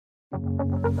Hi,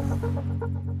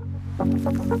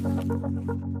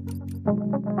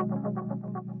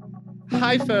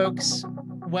 folks.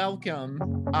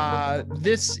 Welcome.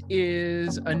 This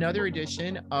is another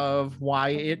edition of Why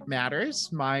It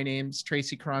Matters. My name's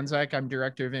Tracy Kronzak. I'm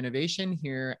Director of Innovation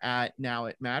here at Now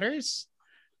It Matters.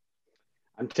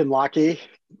 I'm Tim Lockie.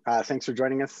 Thanks for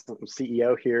joining us. I'm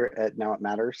CEO here at Now It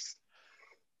Matters.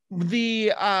 The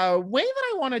way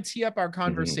that I want to tee up our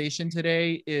conversation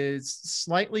today is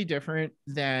slightly different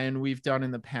than we've done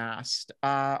in the past.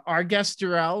 Our guest,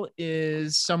 Darrell,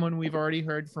 is someone we've already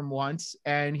heard from once,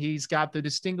 and he's got the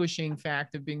distinguishing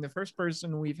fact of being the first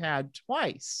person we've had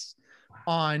twice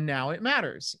on Now It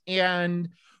Matters. And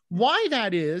why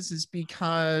that is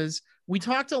because we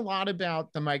talked a lot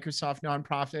about the Microsoft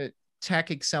nonprofit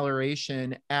tech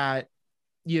acceleration at,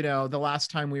 the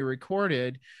last time we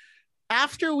recorded.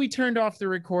 After we turned off the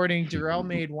recording, Darrell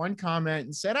made one comment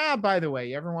and said, by the way,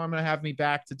 you ever want to have me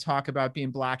back to talk about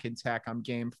being black in tech? I'm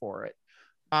game for it.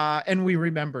 And we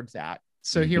remembered that.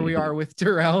 So here we are with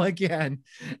Darrell again.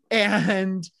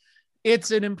 And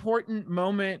it's an important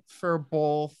moment for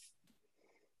both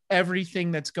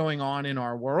everything that's going on in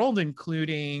our world,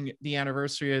 including the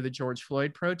anniversary of the George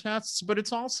Floyd protests. But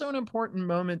it's also an important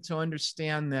moment to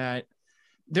understand that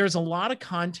there's a lot of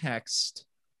context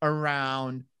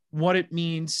around what it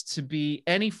means to be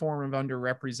any form of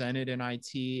underrepresented in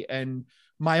IT. And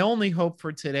my only hope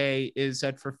for today is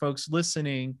that for folks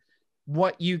listening,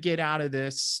 what you get out of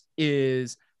this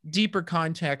is deeper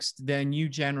context than you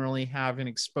generally have an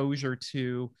exposure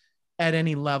to at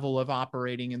any level of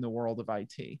operating in the world of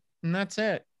IT. And that's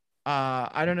it.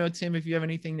 I don't know, Tim, if you have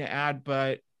anything to add,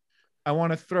 but I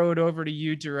want to throw it over to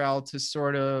you, Darrell, to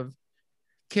sort of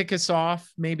kick us off,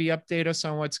 maybe update us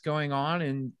on what's going on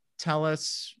and tell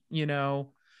us,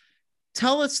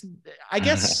 I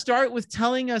guess, start with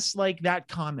telling us like that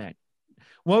comment.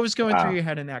 What was going through your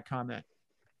head in that comment?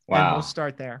 Wow. And we'll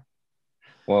start there.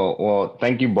 Well,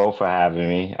 thank you both for having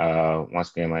me.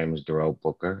 Once again, my name is Darrell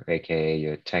Booker, AKA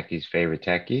your techie's favorite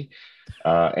techie.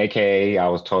 AKA I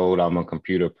was told I'm a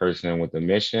computer person with a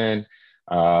mission,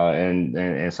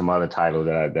 and some other titles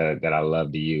that I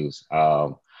love to use.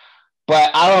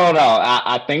 But I don't know.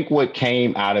 I think what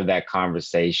came out of that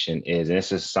conversation is, and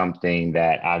this is something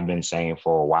that I've been saying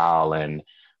for a while. And,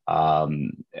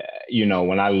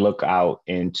 when I look out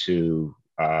into,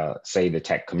 say, the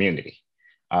tech community,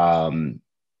 I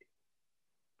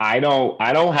don't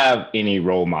have any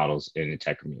role models in the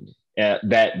tech community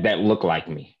that look like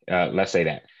me. Let's say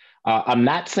that. I'm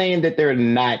not saying that there are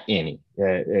not any.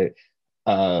 Listen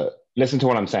to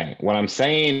what I'm saying. What I'm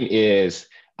saying is,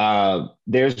 we're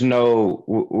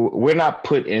not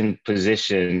put in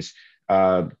positions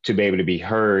to be able to be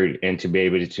heard and to be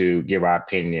able to give our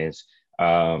opinions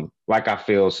like I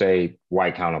feel, say,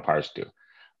 white counterparts do.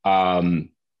 And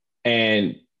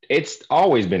it's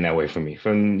always been that way for me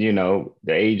from, the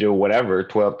age of whatever,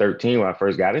 12, 13, when I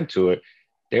first got into it.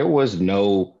 There was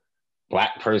no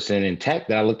Black person in tech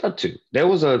that I looked up to. There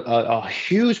was a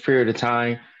huge period of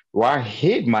time where I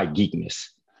hid my geekness,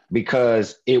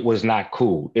 because it was not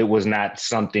cool. It was not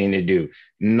something to do.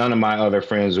 None of my other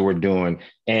friends were doing.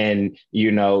 And,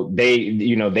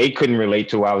 they couldn't relate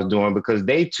to what I was doing because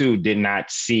they too did not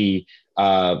see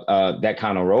that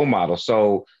kind of role model.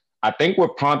 So I think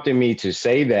what prompted me to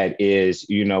say that is,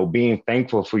 being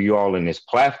thankful for you all in this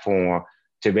platform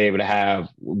to be able to have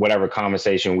whatever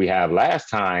conversation we had last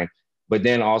time, but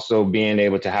then also being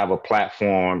able to have a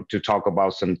platform to talk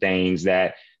about some things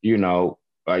that,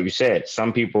 like you said,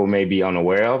 some people may be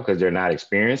unaware of because they're not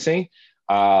experiencing,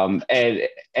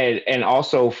 and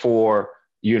also for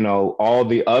all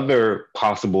the other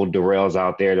possible Darrells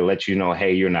out there to let you know,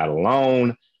 hey, you're not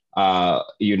alone. How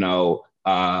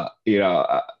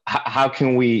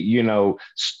can we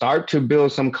start to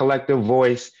build some collective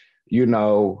voice? If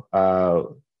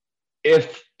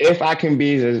I can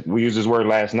be, we used this word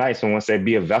last night, someone said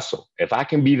be a vessel. If I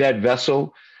can be that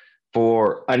vessel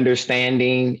for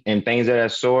understanding and things of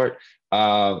that sort,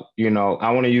 I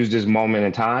want to use this moment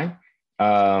in time.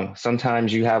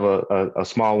 Sometimes you have a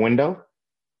small window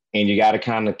and you got to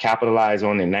kind of capitalize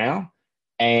on it now.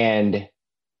 And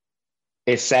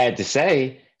it's sad to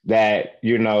say that,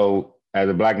 as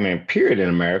a Black man, period, in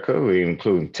America,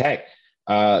 including tech,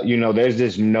 there's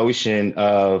this notion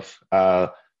of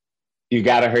you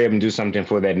got to hurry up and do something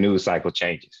for that news cycle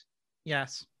changes.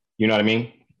 Yes. You know what I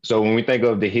mean? So when we think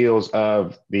of the heels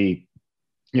of the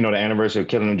anniversary of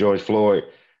killing George Floyd,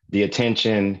 the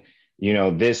attention,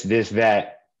 this,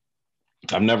 that,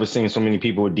 I've never seen so many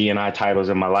people with D&I titles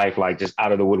in my life, like just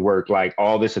out of the woodwork, like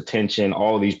all this attention,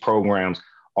 all these programs,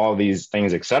 all these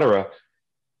things, et cetera.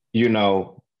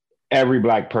 every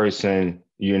Black person,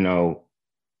 you know,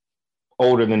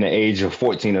 older than the age of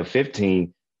 14 or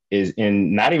 15 is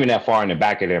in not even that far in the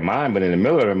back of their mind, but in the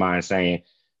middle of their mind saying,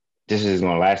 this is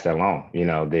going to last that long. You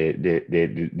know,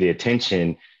 the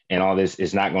attention and all this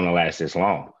is not going to last this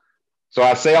long. So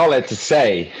I say all that to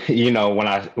say, you know, when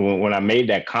I made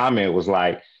that comment, it was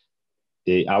like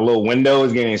our little window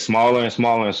is getting smaller and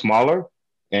smaller and smaller.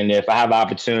 And if I have the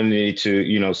opportunity to,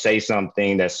 you know, say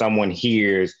something that someone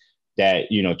hears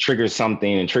that, you know, triggers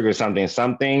something,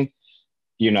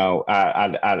 you know,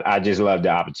 I just love the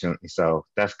opportunity. So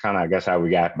that's kind of, I guess, how we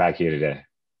got back here today.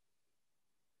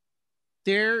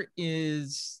 There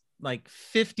is like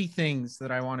 50 things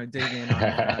that I want to dig in on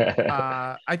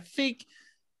that. I think,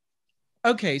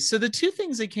 okay, so the two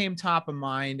things that came top of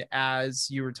mind as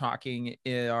you were talking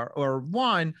or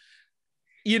one,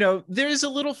 you know, there's a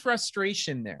little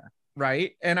frustration there,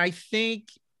 right? And I think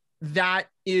that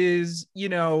is, you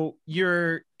know,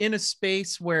 you're in a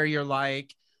space where you're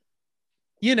like,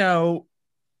 you know,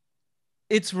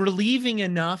 it's relieving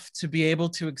enough to be able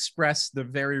to express the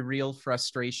very real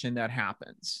frustration that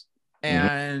happens. Mm-hmm.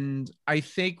 And I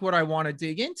think what I want to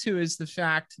dig into is the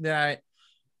fact that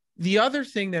the other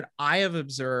thing that I have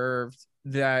observed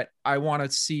that I want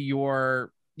to see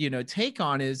your, you know, take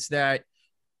on is that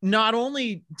not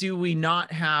only do we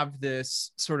not have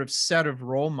this sort of set of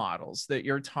role models that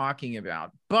you're talking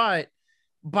about, but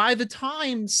by the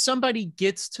time somebody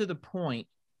gets to the point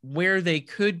where they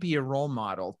could be a role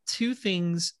model, two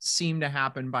things seem to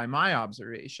happen by my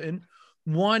observation.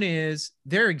 One is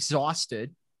they're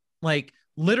exhausted, like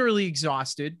literally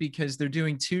exhausted because they're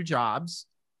doing two jobs.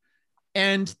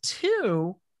 And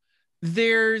two,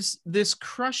 there's this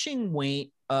crushing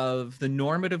weight of the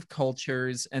normative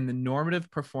cultures and the normative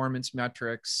performance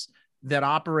metrics that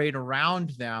operate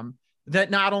around them that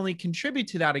not only contribute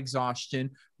to that exhaustion,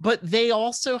 but they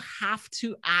also have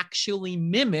to actually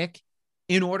mimic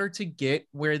in order to get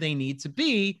where they need to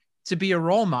be a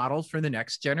role model for the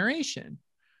next generation.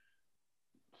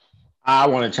 I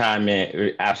want to chime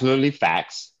in. Absolutely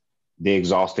facts. The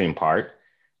exhausting part.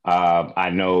 I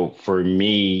know for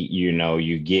me, you know,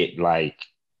 you get like,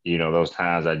 you know, those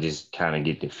times I just kind of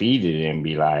get defeated and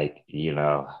be like, you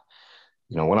know,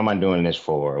 what am I doing this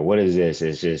for? What is this?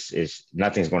 It's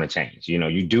nothing's going to change. You know,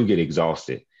 you do get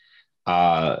exhausted.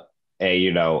 And,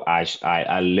 you know,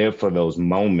 I live for those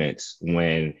moments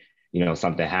when, you know,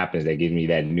 something happens that gives me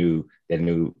that new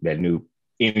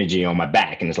energy on my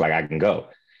back. And it's like, I can go.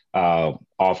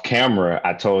 Off camera,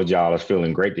 I told y'all I was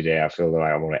feeling great today. I feel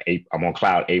like I'm on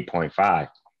cloud 8.5.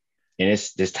 And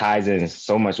this ties in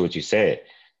so much what you said.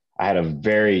 I had a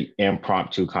very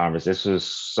impromptu conversation. This was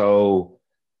so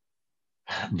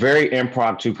very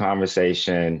impromptu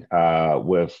conversation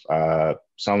with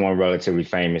someone relatively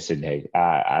famous today.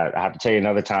 I have to tell you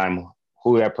another time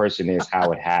who that person is,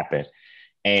 how it happened.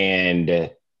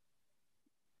 And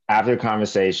after the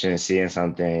conversation, seeing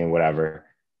something, whatever,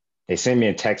 they sent me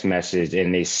a text message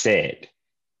and they said,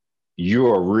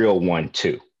 "You're a real one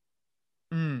too."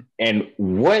 Mm. And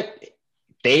what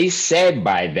they said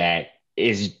by that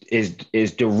is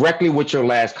directly what your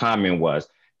last comment was.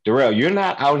 Darrell, you're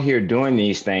not out here doing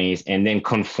these things and then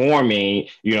conforming,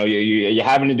 you know, you're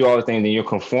having to do all the things and you're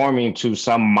conforming to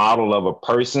some model of a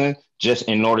person just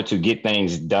in order to get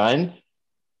things done.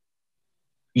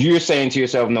 You're saying to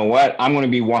yourself, know what? I'm going to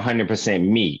be 100%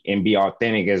 me and be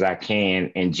authentic as I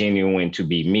can and genuine to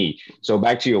be me. So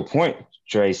back to your point,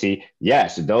 Tracy,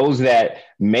 yes, those that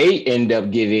may end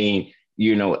up getting,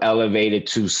 you know, elevated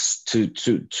to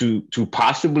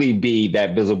possibly be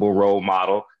that visible role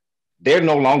model, they're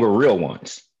no longer real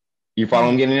ones. You follow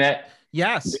I'm getting at?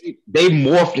 Yes. They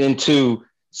morphed into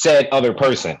said other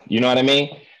person. You know what I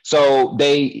mean? So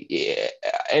they,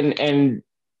 and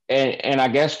I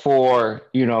guess for,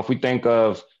 you know, if we think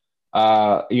of,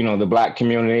 you know, the Black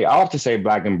community, I often say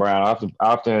Black and brown. I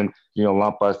often, you know,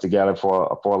 lump us together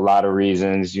for a lot of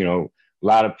reasons. You know, a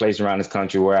lot of places around this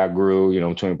country where I grew, you know,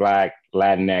 between Black,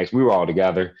 Latinx, we were all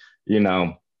together, you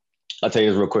know. I'll tell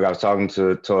you this real quick. I was talking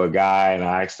to a guy and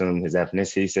I asked him his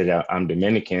ethnicity. He said, I'm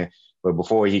Dominican. But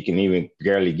before he can even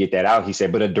barely get that out, he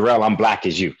said, but Darrell, I'm Black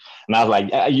as you. And I was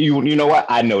like, you know what?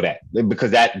 I know that because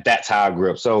that's how I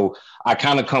grew up. So I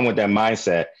kind of come with that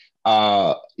mindset,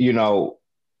 you know,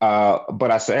 but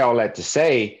I say all that to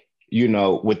say, you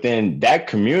know, within that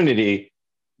community,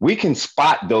 we can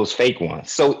spot those fake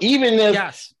ones. So even if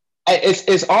yes.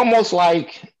 It's almost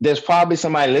like there's probably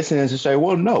somebody listening to say,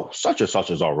 well, no, such and such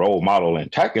is our role model in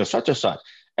tech and such and such.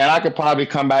 And I could probably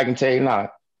come back and tell you, nah,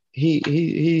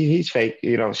 he's fake,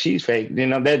 you know, she's fake. You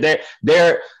know, they're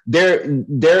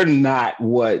not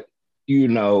what, you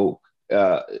know,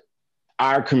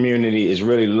 our community is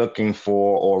really looking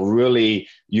for, or really,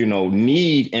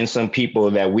 need in some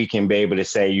people that we can be able to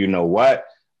say, you know what,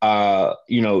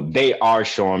 they are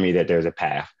showing me that there's a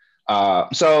path.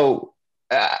 So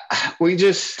we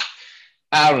just,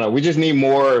 I don't know. We just need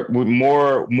more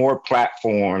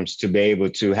platforms to be able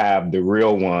to have the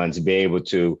real ones be able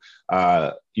to,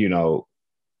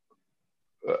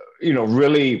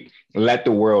 really let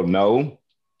the world know,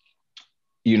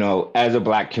 as a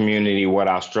Black community, what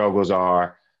our struggles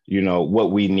are,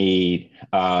 what we need,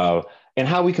 and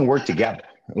how we can work together.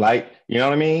 Like, you know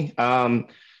what I mean?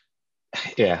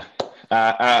 Yeah.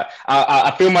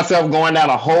 I feel myself going down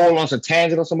a hole on some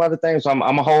tangent or some other things, so I'm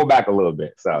gonna hold back a little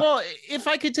bit. So, well, if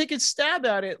I could take a stab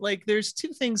at it, like there's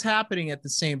two things happening at the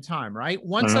same time, right?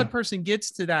 Once that person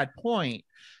gets to that point,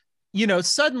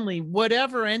 suddenly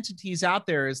whatever entities out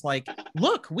there is like,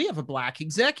 look, we have a Black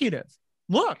executive.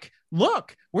 Look,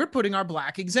 we're putting our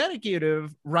Black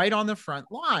executive right on the front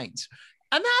lines.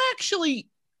 And that actually,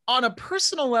 on a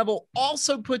personal level,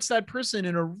 also puts that person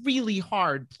in a really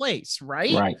hard place,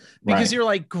 right? Because you're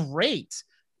like, great,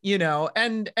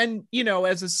 and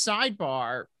as a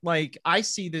sidebar, like I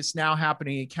see this now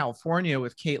happening in California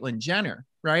with Caitlyn Jenner,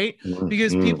 right?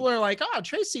 Because people are like, oh,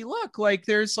 Tracy, look, like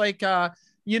there's like,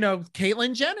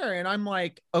 Caitlyn Jenner. And I'm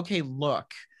like, okay,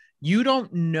 look, you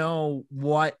don't know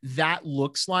what that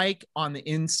looks like on the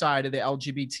inside of the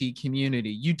LGBT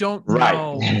community. You don't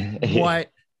know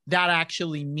what that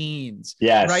actually means.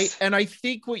 Yes. Right. And I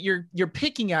think what you're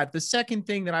picking at, the second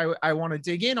thing that I want to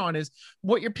dig in on is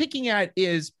what you're picking at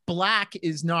is Black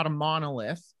is not a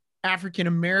monolith. African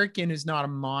American is not a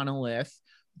monolith.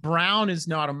 Brown is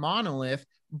not a monolith.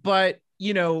 But,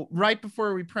 right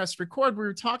before we pressed record, we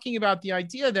were talking about the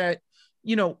idea that,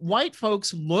 white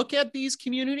folks look at these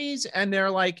communities and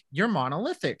they're like, you're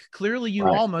monolithic. Clearly, you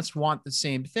all must want the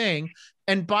same thing.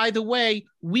 And by the way,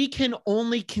 we can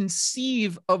only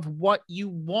conceive of what you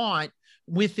want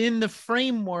within the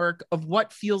framework of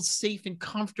what feels safe and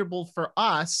comfortable for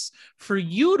us, for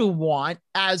you to want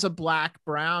as a Black,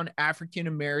 brown, African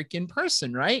American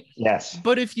person, right? Yes.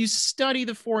 But if you study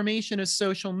the formation of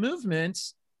social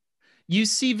movements, you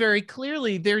see very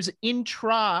clearly there's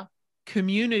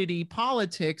intra-community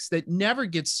politics that never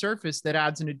gets surfaced, that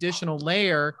adds an additional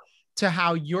layer to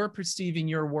how you're perceiving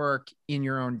your work in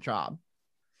your own job.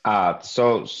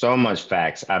 So much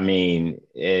facts. I mean,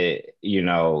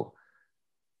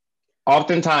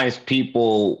 oftentimes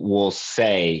people will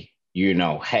say,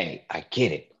 hey, I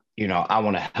get it. I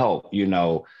want to help,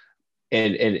 and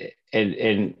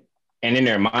in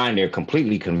their mind, they're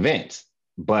completely convinced.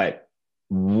 But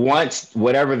once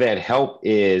whatever that help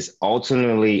is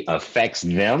ultimately affects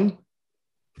them,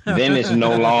 then it's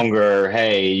no longer,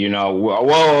 hey,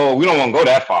 whoa, we don't want to go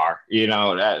that far.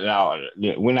 No,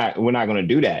 we're not going to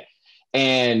do that.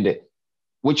 And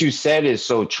what you said is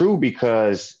so true,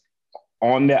 because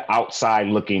on the outside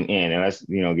looking in, and let's,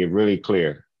 get really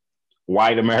clear,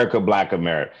 white America, Black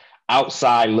America,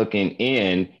 outside looking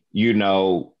in,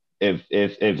 if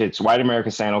it's white America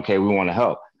saying, okay, we want to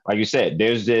help, like you said,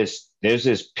 there's this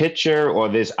picture or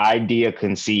this idea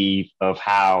conceived of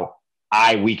how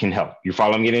we can help. You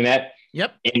follow I'm getting at?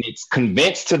 Yep. And it's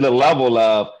convinced to the level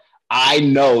of, I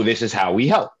know this is how we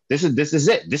help. This is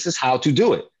it. This is how to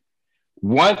do it.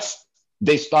 Once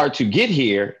they start to get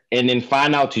here and then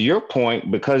find out, to your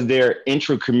point, because there are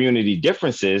intra-community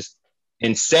differences,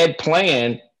 and said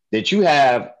plan that you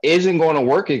have isn't going to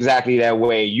work exactly that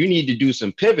way, you need to do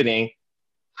some pivoting,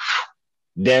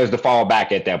 there's the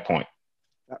fallback at that point.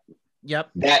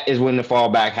 Yep. That is when the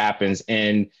fallback happens.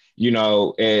 And,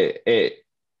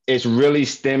 it's really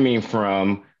stemming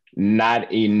from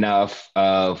not enough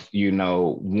of,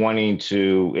 wanting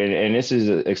to, and this is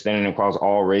extending across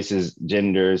all races,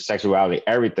 genders, sexuality,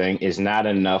 everything, is not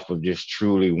enough of just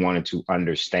truly wanting to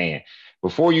understand.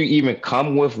 Before you even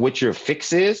come with what your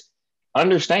fix is,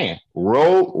 understand,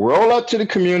 roll up to the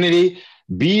community,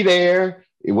 be there,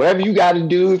 whatever you got to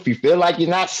do. If you feel like you're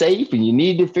not safe and you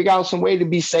need to figure out some way to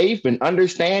be safe and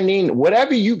understanding,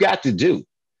 whatever you got to do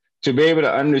to be able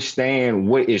to understand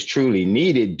what is truly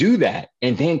needed, do that,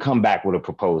 and then come back with a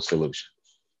proposed solution.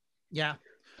 Yeah.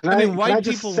 I mean, white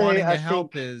people wanting to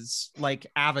help is like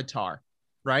Avatar,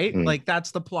 right? Like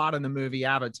that's the plot in the movie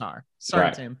Avatar.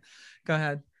 Sorry, Tim. Go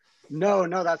ahead. No,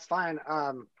 that's fine.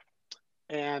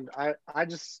 And I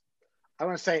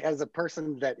want to say, as a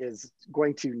person that is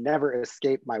going to never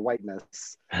escape my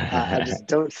whiteness, I just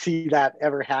don't see that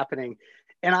ever happening.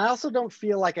 And I also don't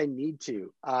feel like I need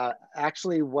to.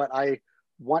 Actually, what I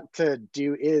want to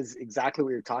do is exactly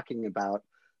what you're talking about,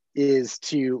 is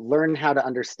to learn how to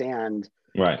understand.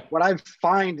 Right. What I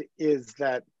find is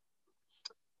that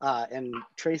and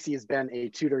Tracy has been a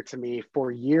tutor to me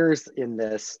for years in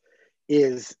this,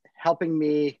 is helping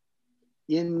me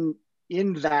in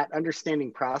that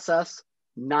understanding process,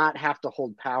 not have to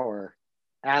hold power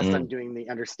as I'm doing the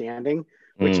understanding,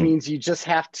 which means you just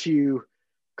have to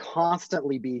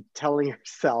constantly be telling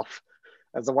yourself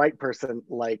as a white person,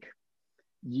 like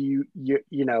you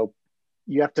know,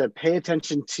 you have to pay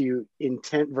attention to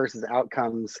intent versus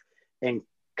outcomes and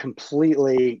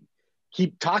completely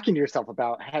keep talking to yourself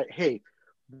about, hey,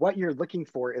 what you're looking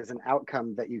for is an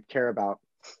outcome that you care about.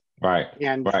 Right.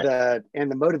 And the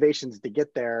motivations to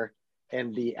get there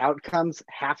and the outcomes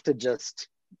have to just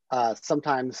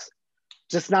sometimes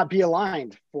just not be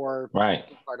aligned for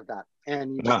part of that.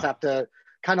 And you just have to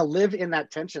kind of live in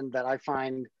that tension that I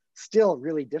find still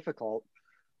really difficult.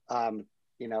 And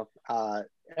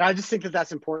I just think that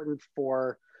that's important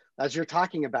for, as you're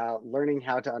talking about learning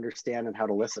how to understand and how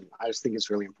to listen. I just think it's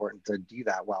really important to do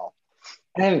that well.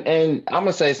 And I'm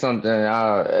gonna say something.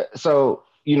 So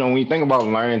when you think about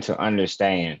learning to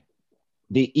understand,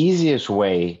 the easiest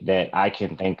way that I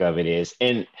can think of it is,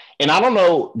 and I don't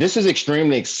know, this is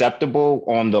extremely acceptable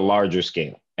on the larger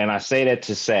scale. And I say that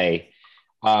to say,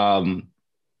 I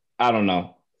don't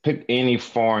know, pick any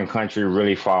foreign country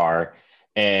really far,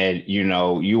 and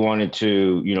you wanted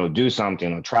to do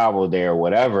something or travel there or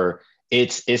whatever.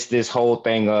 It's this whole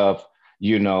thing of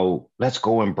let's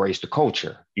go embrace the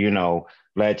culture.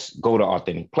 Let's go to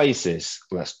authentic places.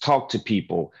 Let's talk to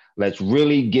people. Let's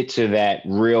really get to that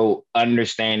real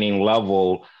understanding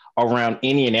level around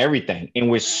any and everything. And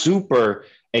with super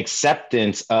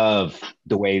acceptance of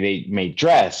the way they may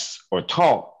dress or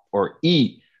talk or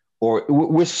eat, or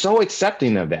we're so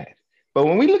accepting of that. But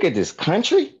when we look at this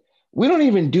country, we don't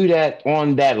even do that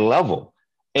on that level.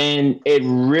 And it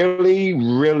really,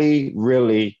 really,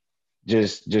 really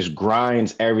just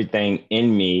grinds everything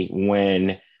in me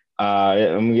when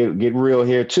I'm gonna get real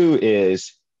here too,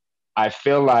 is I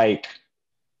feel like,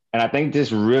 and I think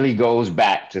this really goes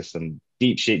back to some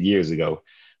deep shit years ago,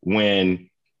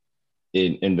 when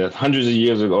in the hundreds of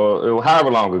years ago, or however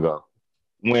long ago,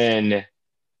 when,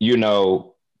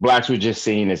 Blacks were just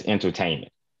seen as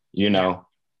entertainment,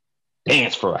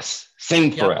 dance for us,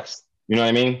 sing for us, you know what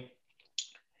I mean?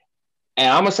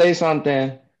 And I'm gonna say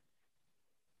something,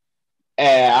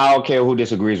 and I don't care who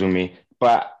disagrees with me,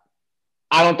 but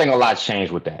I don't think a lot's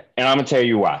changed with that. And I'm gonna tell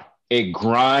you why. It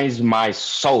grinds my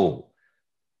soul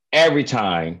every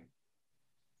time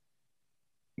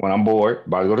when I'm bored,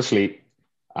 about to go to sleep,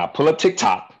 I pull up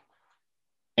TikTok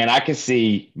and I can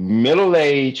see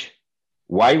middle-aged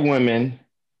white women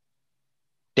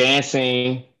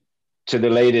dancing to the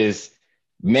latest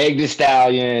Meg Thee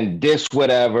Stallion, this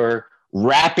whatever,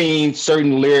 rapping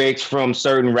certain lyrics from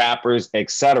certain rappers,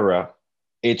 etc.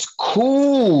 It's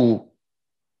cool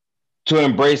to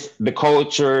embrace the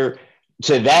culture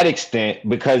to that extent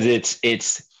because it's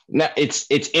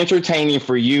entertaining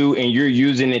for you and you're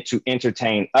using it to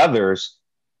entertain others.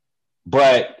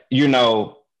 But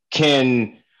I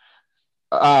can't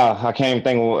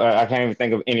even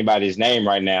think of anybody's name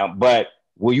right now. But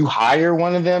will you hire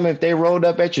one of them if they rolled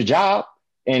up at your job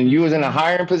and you was in a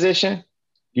hiring position?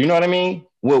 You know what I mean?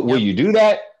 Will you do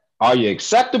that? Are you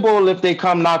acceptable if they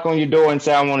come knock on your door and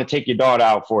say, I want to take your daughter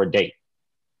out for a date?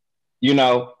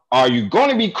 Are you going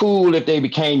to be cool if they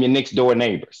became your next door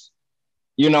neighbors?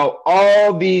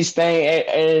 All these things,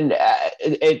 and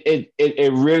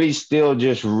it really still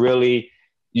just really,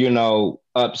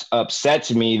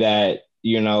 upsets me that,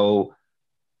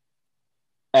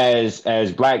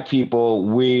 as Black people,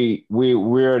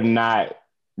 we're not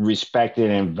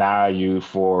respected and valued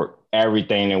for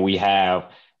everything that we have,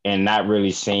 and not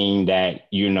really seeing that,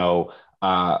 who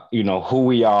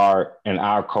we are and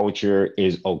our culture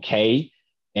is okay.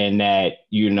 And that,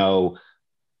 yeah,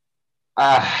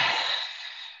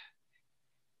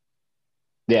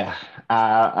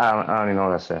 I don't even know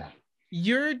what I said.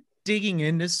 You're digging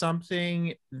into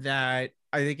something that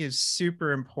I think is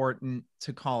super important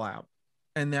to call out.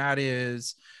 And that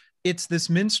is, it's this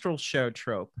minstrel show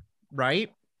trope,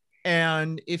 right?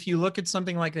 And if you look at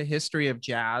something like the history of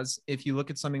jazz, if you look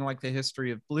at something like the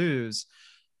history of blues,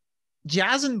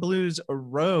 jazz and blues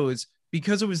arose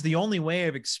because it was the only way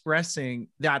of expressing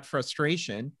that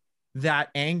frustration, that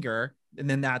anger, and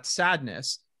then that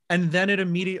sadness. And then it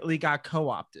immediately got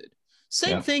co-opted.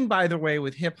 Same thing, by the way,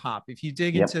 with hip hop. If you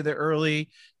dig into the early,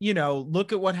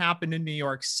 look at what happened in New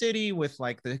York City with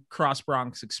like the Cross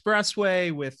Bronx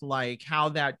Expressway, with like how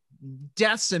that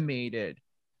decimated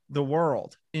the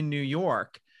world in New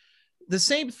York. The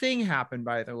same thing happened,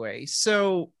 by the way.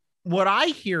 So what I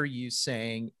hear you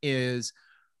saying is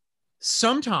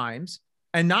sometimes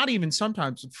and not even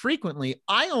sometimes, but frequently,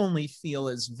 I only feel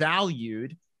as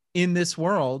valued in this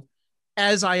world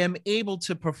as I am able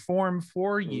to perform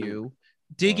for you,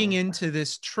 digging into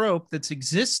this trope that's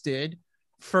existed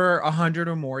for 100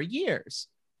 or more years.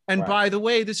 And by the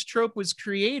way, this trope was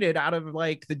created out of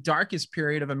like the darkest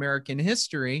period of American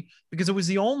history because it was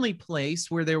the only place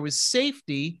where there was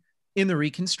safety in the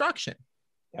Reconstruction.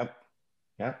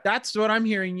 Yep. That's what I'm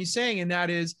hearing you saying. And that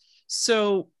is,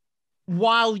 so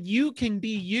while you can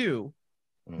be you,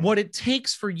 what it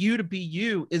takes for you to be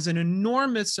you is an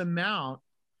enormous amount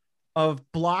of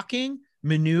blocking,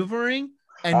 maneuvering,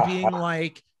 and being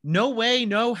like, no way,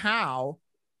 no how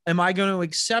am I going to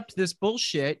accept this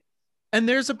bullshit? And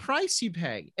there's a price you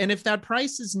pay. And if that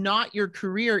price is not your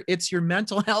career, it's your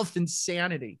mental health and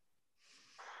sanity.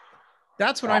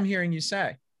 That's what I'm hearing you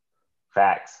say.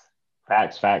 Facts.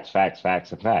 Yep.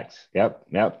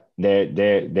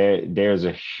 There's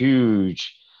a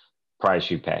huge price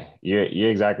you pay.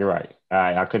 You're exactly right.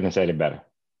 I couldn't have said it better.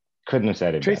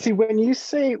 Tracy, when you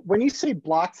say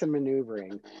blocks and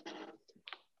maneuvering,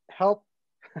 help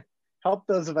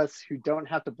those of us who don't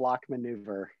have to block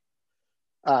maneuver.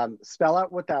 Spell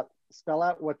out what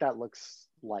that looks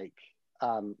like.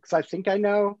 Because I think I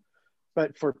know,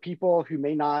 but for people who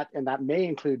may not, and that may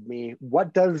include me,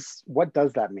 what does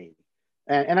that mean?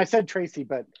 And I said Tracy,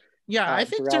 but yeah, I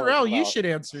think Darrell, you should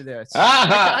answer this.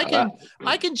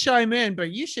 I can chime in, but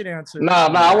you should answer. No,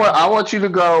 I want you to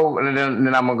go, and then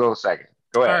I'm gonna go second.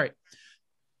 Go ahead. All right.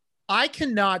 I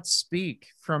cannot speak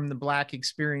from the Black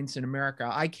experience in America.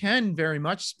 I can very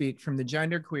much speak from the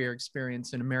genderqueer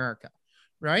experience in America.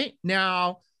 Right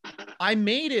now, I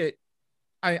made it.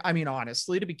 I mean,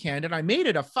 honestly, to be candid, I made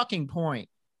it a fucking point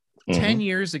 10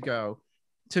 years ago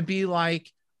to be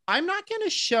like, I'm not going to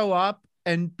show up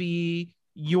and be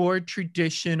your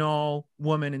traditional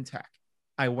woman in tech.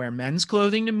 I wear men's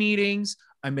clothing to meetings.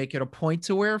 I make it a point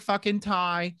to wear a fucking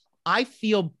tie. I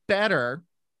feel better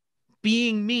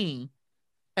being me.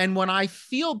 And when I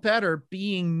feel better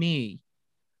being me,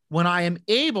 when I am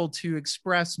able to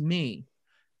express me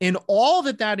in all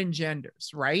that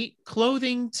engenders, right?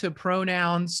 Clothing to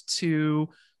pronouns to,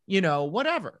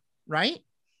 whatever, right?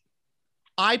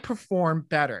 I perform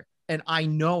better. And I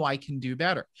know I can do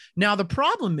better. Now, the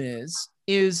problem is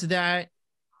that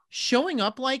showing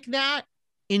up like that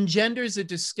engenders a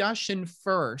discussion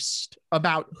first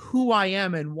about who I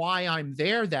am and why I'm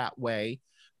there that way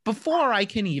before I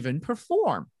can even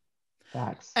perform.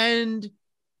 Facts. And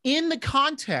in the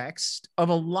context of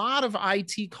a lot of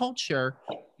IT culture,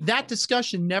 that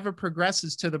discussion never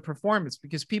progresses to the performance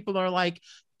because people are like,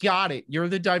 got it, you're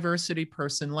the diversity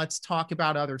person. Let's talk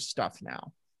about other stuff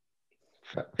now.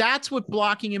 That's what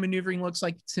blocking and maneuvering looks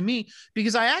like to me,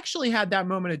 because I actually had that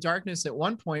moment of darkness at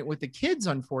one point with the kids,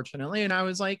 unfortunately. And I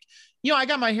was like, I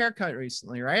got my hair cut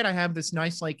recently, right? I have this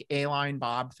nice like A-line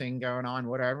bob thing going on,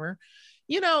 whatever,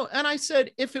 and I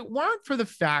said, if it weren't for the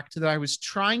fact that I was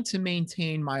trying to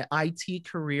maintain my IT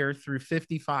career through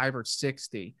 55 or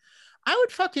 60, I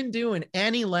would fucking do an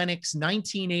Annie Lennox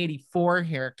 1984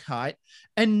 haircut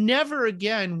and never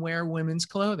again wear women's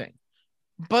clothing.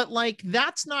 But like,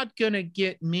 that's not going to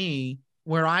get me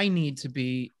where I need to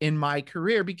be in my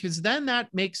career, because then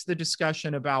that makes the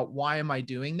discussion about why am I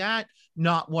doing that,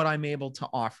 not what I'm able to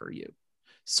offer you.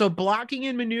 So blocking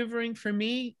and maneuvering for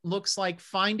me looks like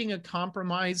finding a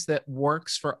compromise that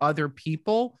works for other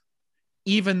people,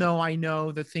 even though I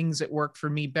know the things that work for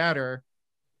me better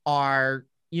are,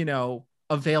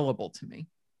 available to me.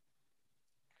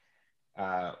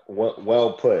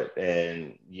 Well put.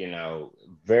 And,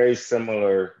 very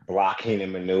similar blocking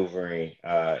and maneuvering.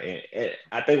 And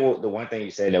I think the one thing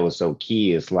you said that was so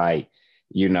key is like,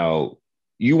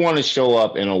 you want to show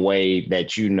up in a way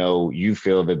that, you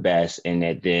feel the best and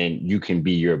that then you can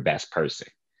be your best person.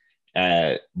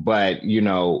 But,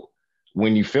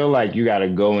 when you feel like you got to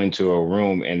go into a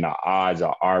room and the odds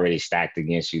are already stacked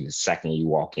against you the second you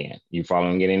walk in, you follow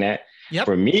me getting that? Yep.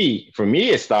 For me,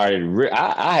 it started.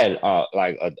 I had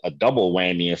like a double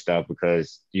whammy and stuff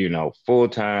because full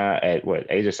time at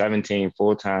age of 17,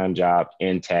 full time job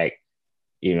in tech,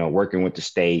 working with the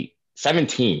state.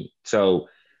 17, so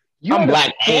I'm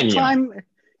Black and young.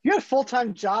 You had a full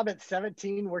time job at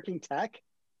 17 working tech.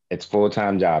 It's full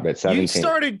time job at 17. You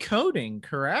started coding,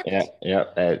 correct? Yeah.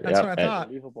 That's what I thought.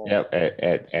 Yep.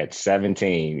 At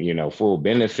 17, full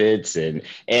benefits and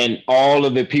all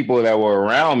of the people that were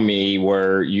around me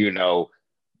were,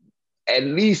 at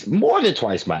least more than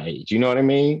twice my age. You know what I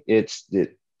mean? It's the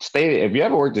state. If you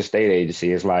ever worked at a state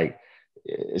agency, it's like,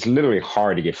 it's literally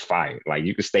hard to get fired. Like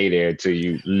you could stay there until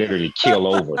you literally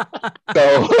kill over.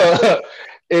 So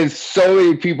it's so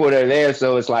many people that are there.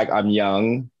 So it's like, I'm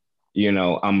young.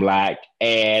 I'm Black,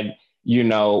 and,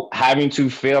 having to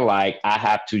feel like I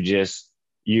have to just,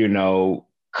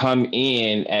 come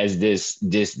in as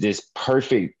this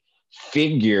perfect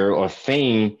figure or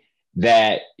thing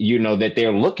that, that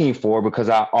they're looking for, because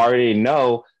I already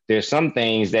know there's some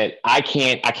things that I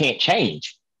can't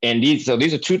change. And these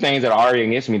are two things that are already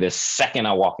against me the second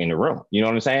I walk in the room. You know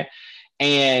what I'm saying?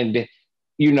 And,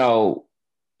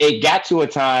 it got to a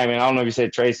time, and I don't know if you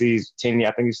said Tracy's 10 years,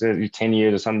 I think you said 10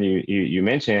 years or something you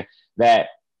mentioned, that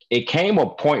it came a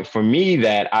point for me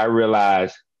that I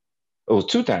realized it was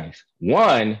two things.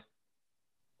 One,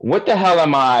 what the hell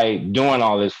am I doing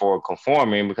all this for,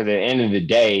 conforming? Because at the end of the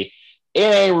day, it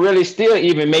ain't really still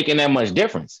even making that much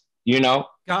difference.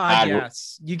 God,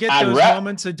 yes. You get those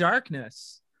moments of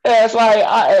darkness. Yeah, it's like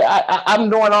I'm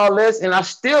doing all this and I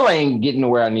still ain't getting to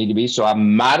where I need to be. So I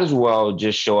might as well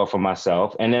just show up for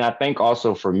myself. And then I think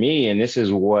also for me, and this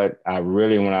is what when I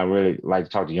really like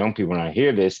to talk to young people when I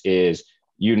hear this is,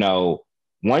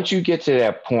 once you get to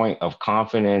that point of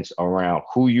confidence around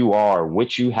who you are,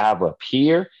 what you have up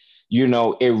here,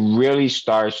 it really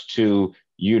starts to,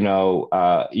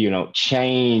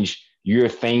 change your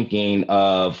thinking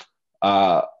of,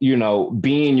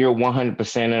 being your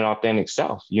 100% and authentic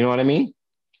self. You know what I mean?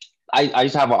 I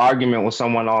used to have an argument with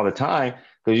someone all the time,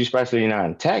 because especially not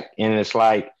in tech, and it's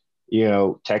like,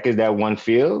 tech is that one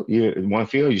field.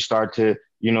 You start to,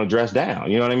 dress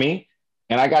down. You know what I mean?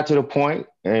 And I got to the point,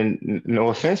 and no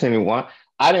offense to anyone,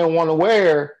 I didn't want to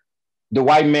wear the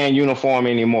white man uniform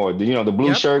anymore. The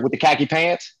blue shirt with the khaki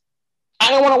pants. I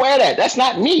didn't want to wear that. That's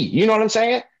not me. You know what I'm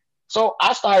saying? So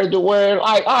I started to wear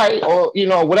like, all right, or,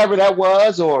 whatever that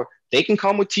was, or they can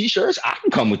come with t-shirts. I can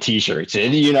come with t-shirts.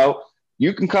 And,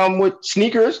 you can come with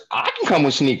sneakers. I can come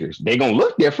with sneakers. They're going to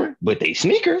look different, but they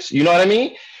sneakers. You know what I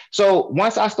mean? So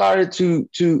once I started to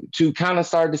kind of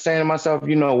start to say to myself,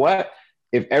 you know what?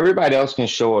 If everybody else can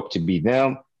show up to be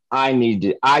them, I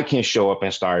can show up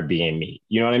and start being me.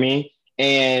 You know what I mean?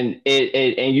 And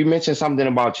and you mentioned something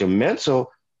about your mental.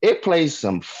 It plays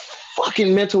some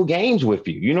fucking mental games with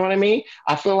you. You know what I mean?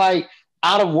 I feel like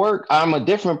out of work, I'm a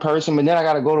different person, but then I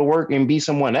got to go to work and be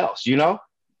someone else, as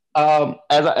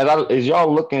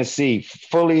y'all look and see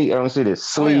fully, I don't see this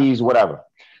sleeves, whatever.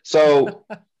 So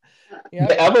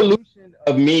the evolution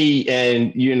of me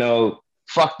and,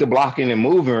 fuck the blocking and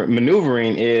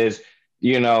maneuvering is,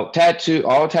 all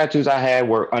tattoos I had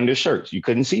were under shirts. You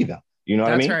couldn't see them. You know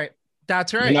what I mean?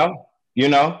 That's right.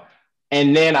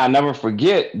 And then I never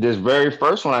forget this very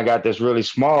first one I got that's really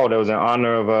small. That was in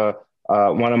honor of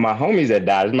one of my homies that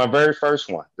died. It's my very first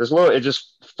one. It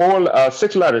just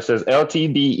 6 letters, says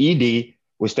LTDED,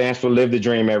 which stands for Live the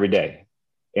Dream Every Day.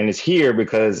 And it's here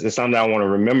because it's something I want to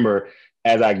remember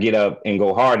as I get up and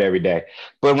go hard every day.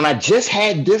 But when I just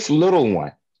had this little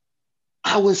one,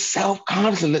 I was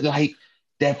self-conscious. Like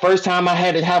that first time I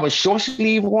had to have a short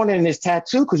sleeve one in this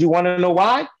tattoo, because you want to know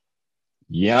why?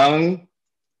 Young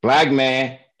Black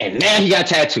man, and now he got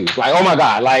tattoos. Like, oh my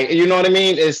God, like, you know what I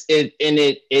mean? It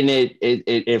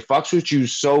fucks with you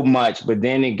so much. But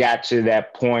then it got to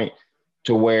that point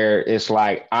to where it's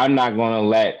like, I'm not gonna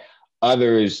let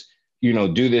others,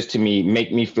 do this to me,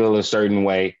 make me feel a certain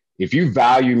way. If you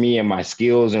value me and my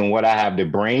skills and what I have to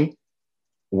bring,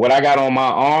 what I got on my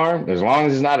arm, as long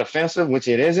as it's not offensive, which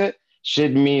it isn't,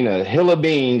 should mean a hill of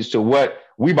beans to what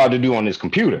we about to do on this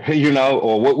computer,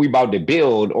 or what we about to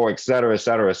build, or et cetera, et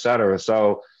cetera, et cetera.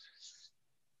 So,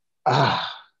 and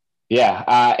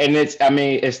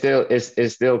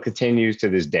it still continues to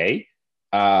this day.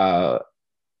 And,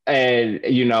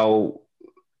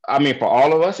 for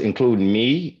all of us, including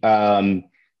me, and,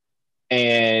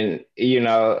 even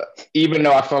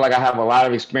though I feel like I have a lot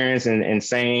of experience in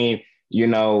saying,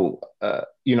 I'm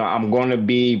going to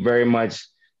be very much,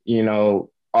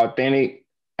 authentic.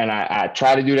 And I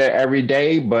try to do that every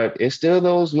day, but it's still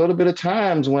those little bit of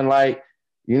times when, like,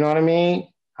 you know what I mean?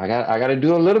 I got to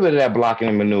do a little bit of that blocking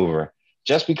and maneuver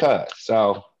just because.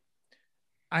 So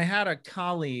I had a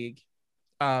colleague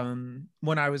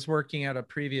when I was working at a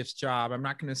previous job. I'm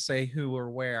not going to say who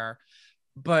or where,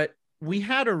 but we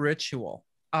had a ritual.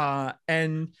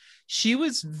 And she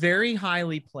was very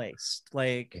highly placed,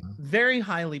 very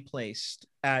highly placed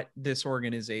at this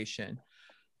organization.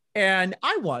 And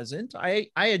I wasn't. I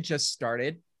had just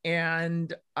started,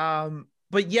 and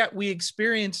but yet we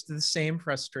experienced the same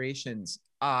frustrations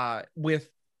with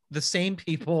the same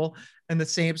people and the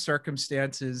same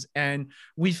circumstances, and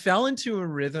we fell into a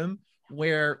rhythm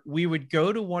where we would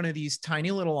go to one of these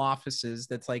tiny little offices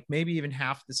that's like maybe even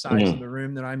half the size of the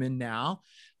room that I'm in now,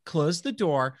 close the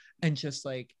door, and just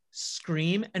like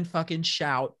scream and fucking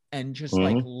shout and just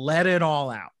Mm-hmm. like let it all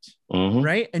out. Mm-hmm.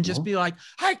 Right. And just Mm-hmm. be like,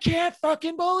 I can't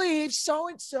fucking believe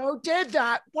so-and-so did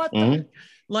that. What Mm-hmm. the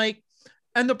like,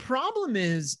 and the problem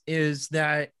is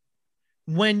that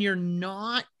when you're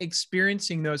not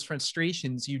experiencing those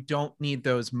frustrations, you don't need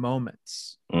those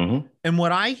moments. Mm-hmm. And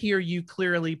what I hear you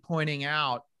clearly pointing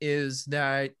out is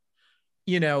that,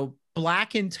 you know,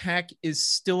 Black in tech is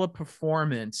still a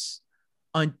performance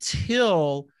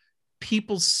until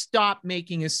people stop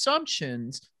making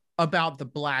assumptions about the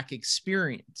Black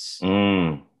experience.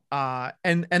 Mm.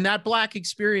 And that Black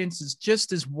experience is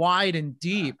just as wide and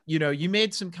deep. You know, you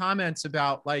made some comments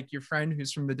about like your friend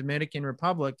who's from the Dominican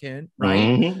Republic, right?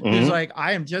 Mm-hmm. Who's Mm-hmm. like,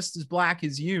 I am just as Black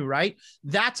as you, right?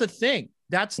 That's a thing.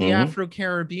 That's the Mm-hmm.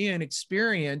 Afro-Caribbean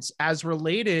experience as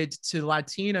related to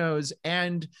Latinos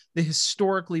and the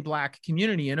historically Black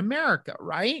community in America,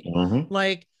 right? Mm-hmm.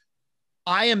 Like,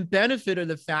 I am benefited of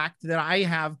the fact that I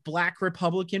have Black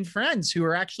Republican friends who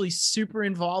are actually super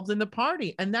involved in the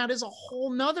party. And that is a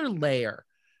whole nother layer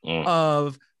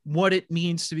of what it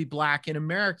means to be Black in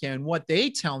America and what they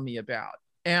tell me about.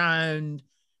 And,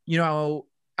 you know,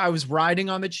 I was riding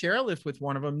on the chairlift with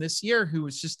one of them this year who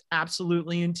was just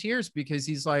absolutely in tears because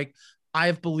he's like, I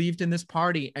have believed in this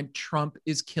party and Trump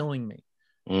is killing me,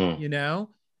 you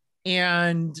know?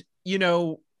 And, you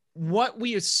know, what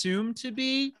we assume to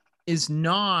be is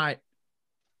not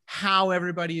how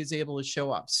everybody is able to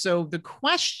show up. So the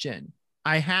question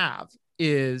I have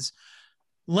is,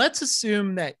 let's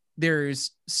assume that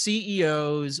there's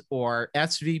CEOs or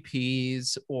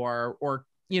SVPs or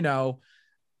you know,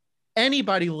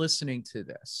 anybody listening to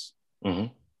this.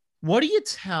 Mm-hmm. What do you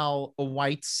tell a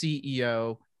white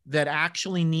CEO that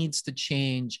actually needs to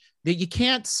change that you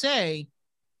can't say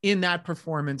in that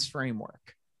performance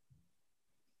framework?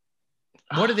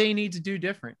 What do they need to do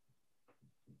different?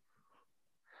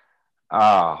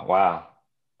 Oh, wow.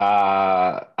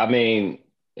 I mean,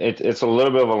 it's a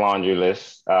little bit of a laundry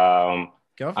list. Go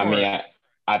for I mean, it.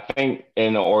 I think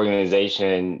in the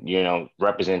organization, you know,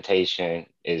 representation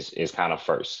is kind of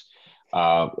first.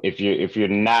 If you're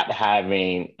not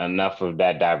having enough of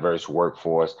that diverse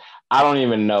workforce, I don't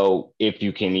even know if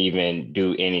you can even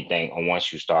do anything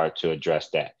once you start to address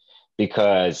that,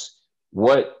 because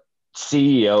what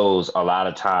CEOs a lot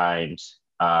of times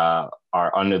are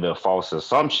under the false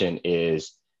assumption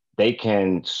is they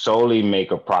can solely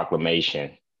make a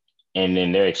proclamation and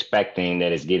then they're expecting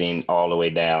that it's getting all the way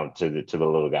down to the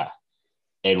little guy.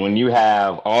 And when you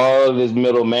have all of this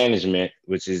middle management,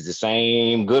 which is the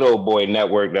same good old boy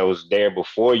network that was there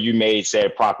before you made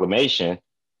said proclamation,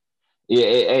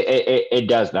 it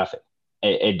does nothing.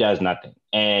 It does nothing.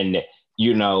 And,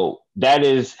 you know, that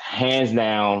is hands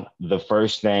down the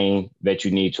first thing that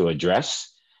you need to address.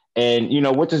 And, you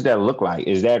know, what does that look like?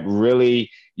 Is that really,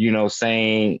 you know,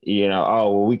 saying, you know,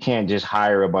 oh, well, we can't just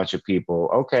hire a bunch of people.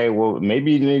 Okay, well,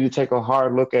 maybe you need to take a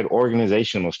hard look at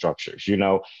organizational structures. You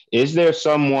know, is there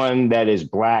someone that is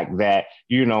Black that,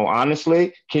 you know,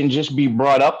 honestly can just be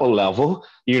brought up a level?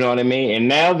 You know what I mean? And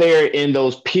now they're in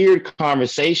those peer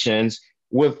conversations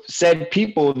with said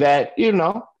people that, you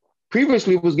know,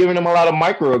 previously was giving them a lot of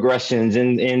microaggressions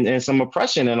and some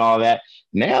oppression and all that.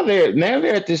 Now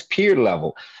they're at this peer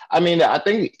level. I mean, I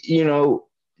think, you know,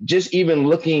 just even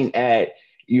looking at,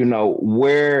 you know,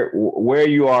 where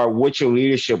you are, what your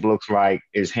leadership looks like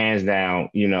is hands down,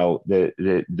 you know,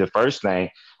 the first thing.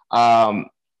 Oh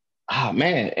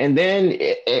man, and then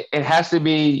it has to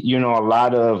be, you know, a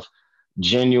lot of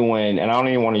genuine, and I don't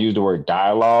even want to use the word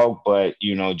dialogue, but,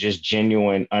 you know, just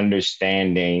genuine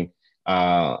understanding,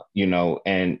 you know,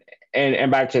 and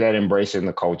back to that, embracing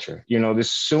the culture. You know, the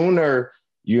sooner,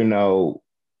 you know,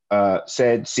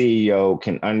 said CEO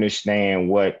can understand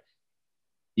what,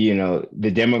 you know,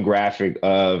 the demographic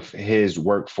of his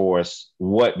workforce,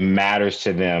 what matters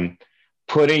to them,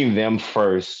 putting them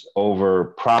first over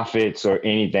profits or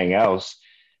anything else,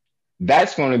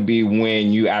 that's going to be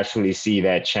when you actually see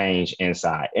that change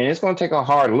inside. And it's going to take a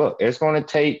hard look. It's going to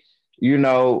take, you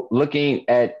know, looking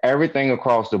at everything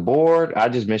across the board. I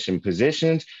just mentioned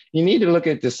positions. You need to look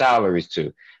at the salaries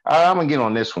too. I'm going to get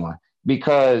on this one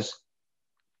because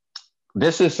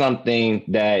this is something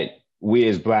that we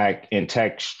as Black in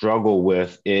tech struggle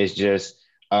with, is just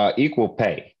equal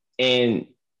pay. And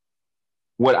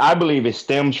what I believe it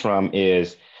stems from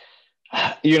is,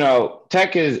 you know,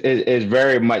 tech is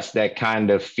very much that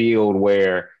kind of field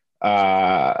where,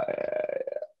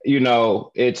 you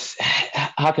know, it's,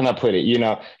 how can I put it? You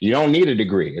know, you don't need a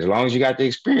degree as long as you got the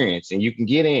experience and you can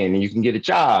get in and you can get a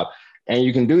job and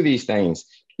you can do these things.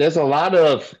 There's a lot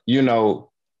of, you know,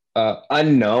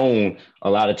 unknown a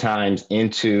lot of times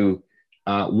into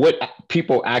what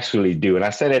people actually do. And I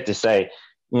say that to say,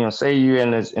 say you're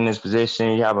in this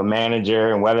position, you have a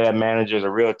manager, and whether that manager is a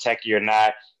real techie or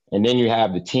not, and then you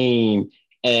have the team,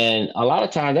 and a lot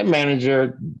of times that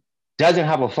manager doesn't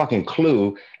have a fucking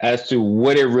clue as to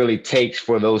what it really takes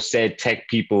for those said tech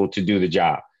people to do the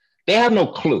job. They have no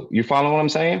clue. You follow what I'm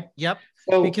saying? Yep.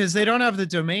 So, because they don't have the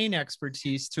domain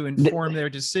expertise to inform their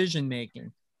decision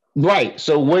making. Right.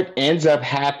 So what ends up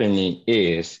happening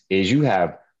is you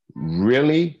have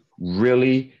really,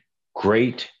 really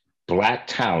great Black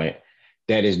talent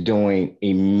that is doing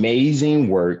amazing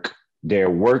work. They're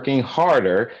working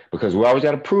harder because we always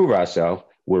got to prove ourselves.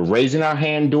 We're raising our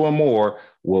hand, doing more.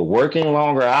 We're working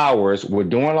longer hours. We're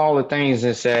doing all the things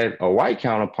that said a white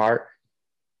counterpart,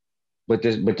 but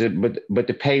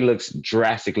the pay looks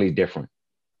drastically different.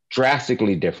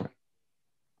 Drastically different.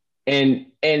 And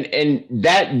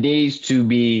that needs to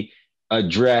be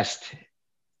addressed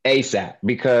ASAP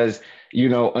because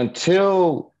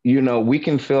until we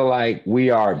can feel like we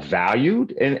are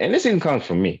valued, and this even comes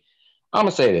from me. I'm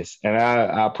gonna say this, and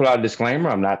I'll put out a disclaimer.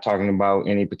 I'm not talking about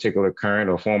any particular current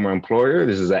or former employer.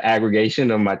 This is an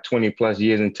aggregation of my 20 plus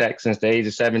years in tech since the age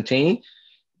of 17.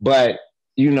 But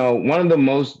one of the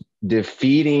most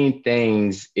defeating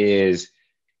things is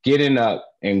getting up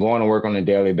and going to work on a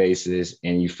daily basis,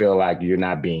 and you feel like you're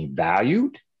not being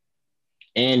valued,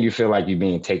 and you feel like you're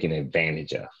being taken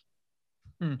advantage of.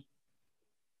 And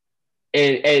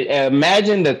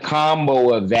imagine the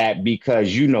combo of that, because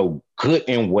good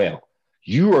and well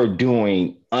you are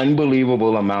doing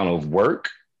unbelievable amount of work,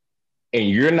 and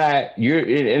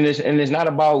it's not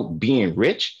about being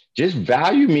rich. Just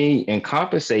value me and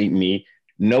compensate me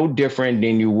no different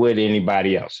than you would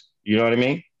anybody else. You know what I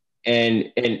mean?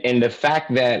 And the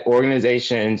fact that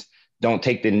organizations don't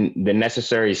take the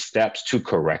necessary steps to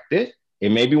correct it.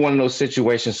 It may be one of those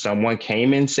situations someone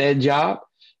came in said job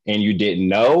and you didn't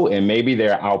know, and maybe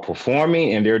they're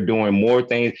outperforming and they're doing more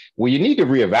things. Well, you need to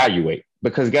reevaluate,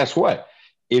 because guess what?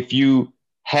 If you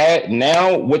had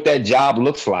now what that job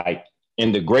looks like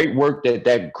and the great work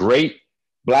that great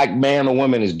Black man or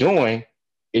woman is doing,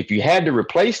 if you had to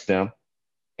replace them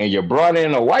and you brought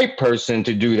in a white person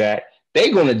to do that,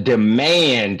 they're going to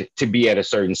demand to be at a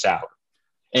certain salary.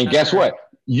 And guess what?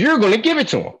 You're going to give it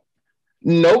to them.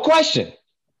 No question.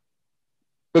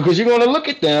 Because you're going to look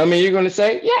at them and you're going to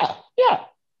say, yeah,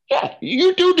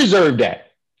 you do deserve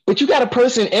that. But you got a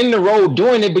person in the role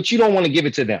doing it, but you don't want to give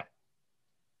it to them.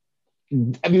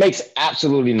 It makes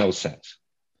absolutely no sense.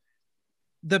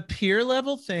 The peer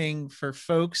level thing, for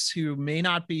folks who may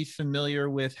not be familiar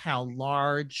with how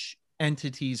large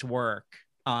entities work,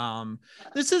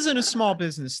 this isn't a small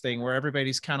business thing where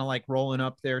everybody's kind of like rolling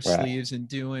up their sleeves and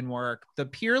doing work. The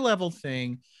peer level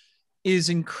thing is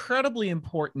incredibly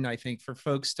important, I think, for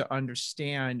folks to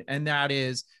understand. And that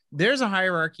is, there's a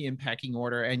hierarchy and pecking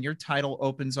order, and your title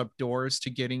opens up doors to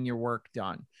getting your work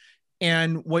done.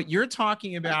 And what you're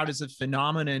talking about is a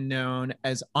phenomenon known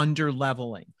as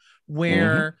underleveling,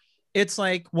 where it's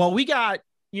like, well, we got,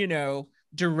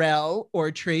 Darrell or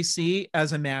Tracy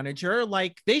as a manager,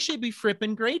 like they should be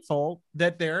fripping grateful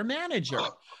that they're a manager.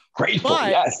 Grateful, but,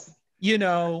 yes.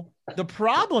 The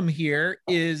problem here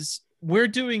is we're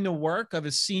doing the work of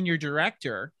a senior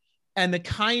director, and the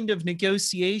kind of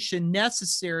negotiation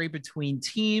necessary between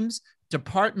teams,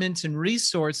 departments, and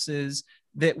resources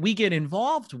that we get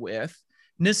involved with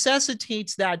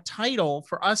necessitates that title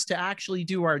for us to actually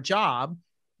do our job,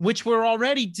 which we're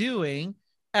already doing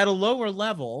at a lower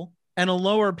level and a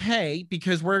lower pay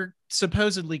because we're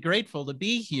supposedly grateful to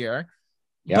be here,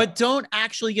 but don't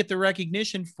actually get the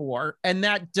recognition for. And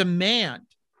that demand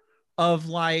of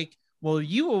like, well,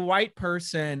 you a white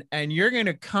person and you're going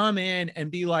to come in and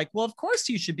be like, well, of course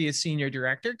you should be a senior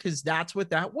director because that's what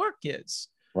that work is.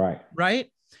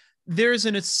 Right. There's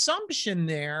an assumption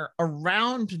there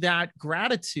around that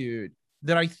gratitude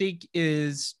that I think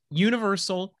is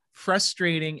universal,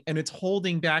 frustrating, and it's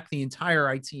holding back the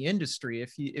entire IT industry,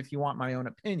 if you want my own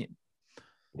opinion.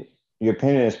 Your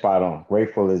opinion is spot on.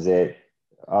 Grateful is it.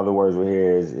 Other words we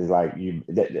hear is like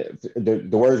the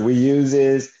words we use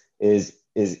is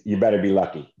you better be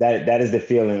lucky. That is the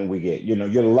feeling we get.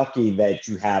 You're lucky that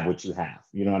you have what you have.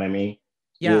 You know what I mean?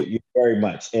 Yeah. You're very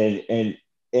much. And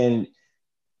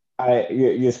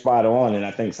you're spot on. And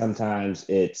I think sometimes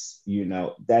it's,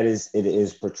 it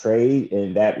is portrayed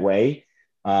in that way.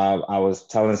 I was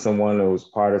telling someone who was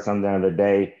part of something the other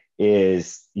day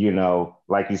is,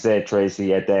 like you said,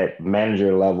 Tracy, at that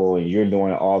manager level, and you're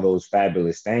doing all those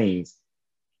fabulous things,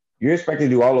 you're expected to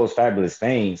do all those fabulous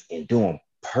things and do them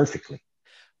perfectly.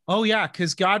 Oh yeah.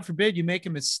 Cause God forbid you make a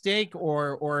mistake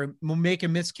or make a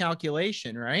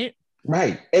miscalculation, right?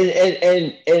 Right.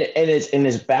 And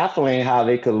it's baffling how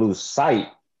they could lose sight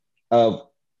of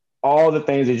all the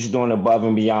things that you're doing above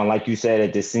and beyond, like you said,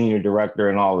 at the senior director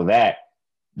and all of that,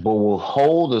 but will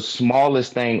hold the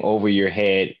smallest thing over your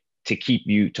head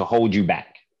to hold you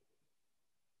back.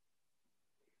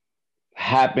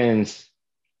 Happens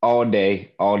all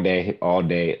day, all day, all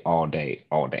day, all day,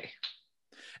 all day.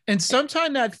 And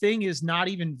sometimes that thing is not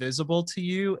even visible to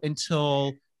you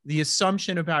until the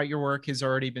assumption about your work has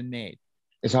already been made.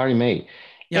 It's already made.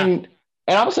 Yeah. And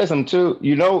I would say something too.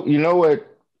 You know what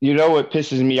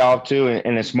pisses me off too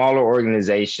in the smaller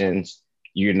organizations,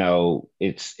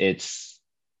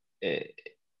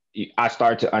 I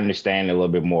start to understand a little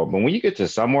bit more. But when you get to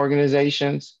some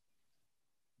organizations,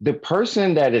 the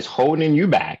person that is holding you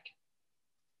back,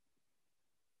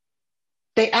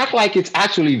 they act like it's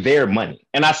actually their money.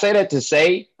 And I say that to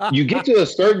say, you get to a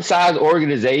certain size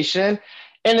organization,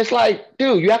 and it's like,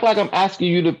 dude, you act like I'm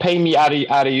asking you to pay me out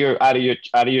of your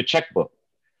checkbook.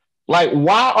 Like,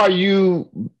 why are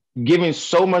you giving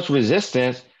so much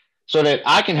resistance so that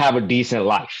I can have a decent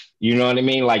life? You know what I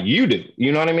mean? Like you do.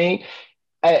 You know what I mean?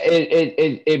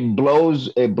 It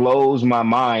blows my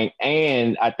mind,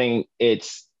 and I think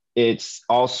it's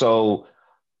also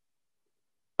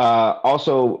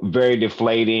very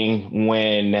deflating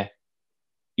when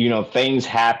things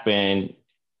happen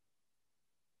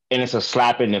and it's a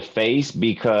slap in the face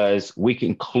because we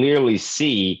can clearly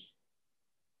see,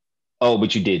 oh,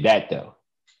 but you did that though.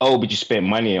 Oh, but you spent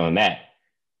money on that.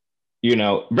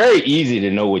 Very easy to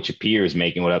know what your peer is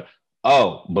making. Whatever.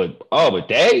 But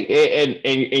they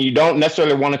and you don't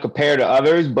necessarily want to compare to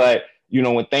others, but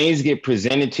when things get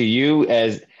presented to you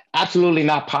as absolutely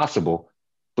not possible,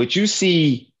 but you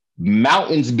see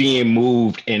mountains being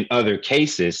moved in other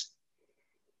cases,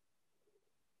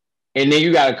 and then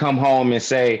you got to come home and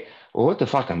say, well, what the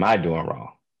fuck am I doing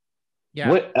wrong? Yeah.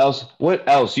 What else?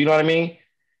 You know what I mean?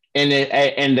 And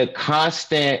the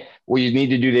constant, well, you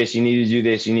need to do this, you need to do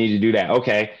this, you need to do that.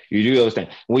 Okay, you do those things.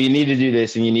 Well, you need to do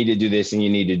this, and you need to do this, and you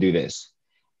need to do this.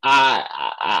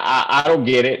 I don't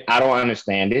get it. I don't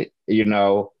understand it.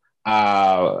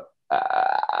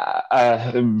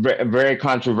 A very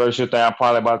controversial thing I'm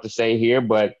probably about to say here,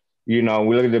 but we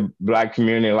look at the Black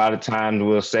community. A lot of times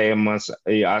we'll say amongst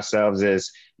ourselves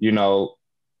as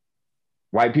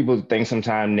white people think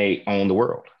sometimes they own the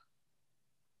world.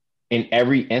 In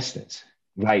every instance,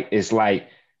 like it's like,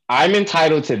 I'm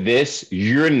entitled to this,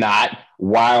 you're not.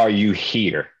 Why are you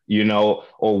here? Or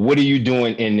what are you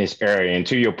doing in this area? And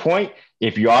to your point,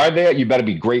 if you are there, you better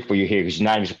be grateful you're here because you're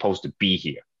not even supposed to be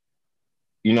here.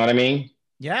 You know what I mean?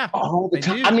 Yeah. All the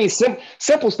time. I mean,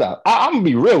 simple stuff. I'm gonna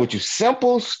be real with you.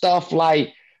 Simple stuff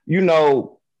like,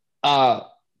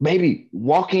 maybe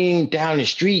walking down the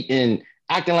street and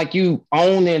acting like you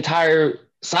own the entire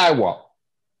sidewalk.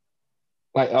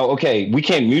 Like, oh, okay, we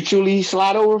can't mutually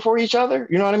slide over for each other.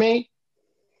 You know what I mean?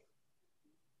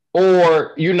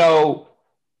 Or,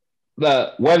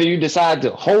 whether you decide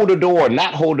to hold the door or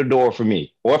not hold the door for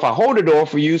me, or if I hold the door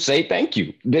for you, say thank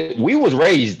you. We was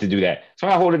raised to do that. So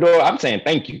when I hold the door, I'm saying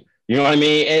thank you. You know what I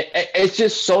mean? It's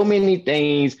just so many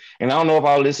things. And I don't know if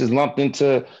all this is lumped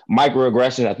into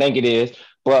microaggression. I think it is.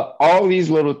 But all these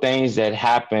little things that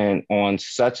happen on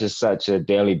such a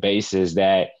daily basis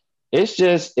that it's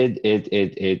just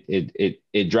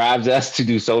it drives us to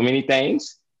do so many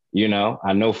things.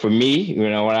 I know for me,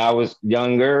 when I was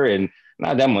younger and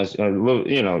not that much, a little,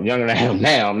 younger than I am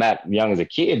now. I'm not young as a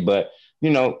kid, but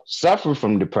suffer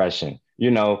from depression.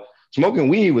 Smoking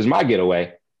weed was my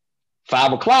getaway.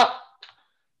 5 o'clock,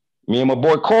 me and my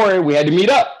boy Corey, we had to meet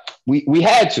up. We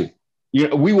had to.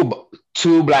 We were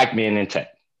two black men in tech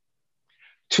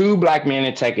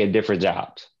at different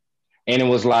jobs, and it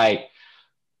was like,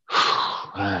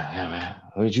 yeah, man,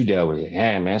 what did you deal with it?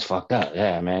 Yeah, man, it's fucked up.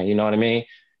 Yeah, man, you know what I mean?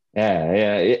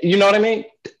 Yeah, you know what I mean?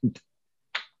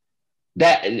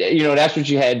 That, that's what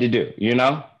you had to do,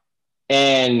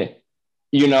 and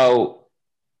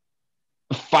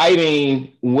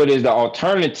fighting what is the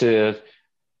alternative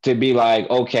to be like,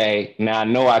 okay, now I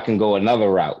know I can go another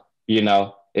route.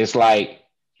 It's like,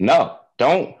 no,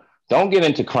 don't get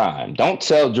into crime, don't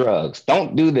sell drugs,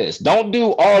 don't do this, don't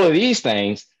do all of these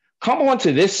things. Come on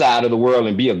to this side of the world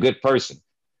and be a good person.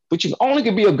 But you only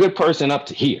can be a good person up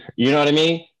to here. You know what I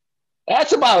mean?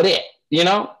 That's about it.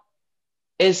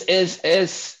 It's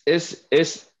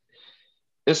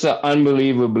an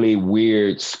unbelievably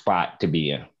weird spot to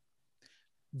be in.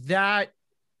 That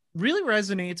really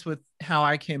resonates with how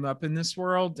I came up in this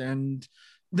world. And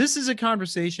this is a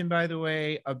conversation, by the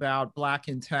way, about Black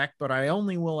in tech, but I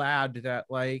only will add that,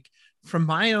 like, from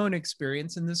my own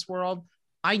experience in this world,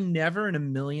 I never in a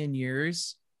million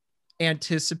years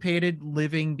anticipated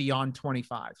living beyond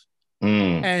 25.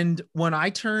 Mm. And when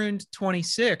I turned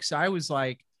 26, I was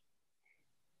like,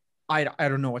 I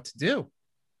don't know what to do.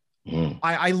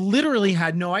 I literally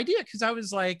had no idea, because I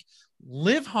was like,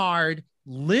 live hard,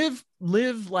 live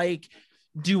like,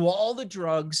 do all the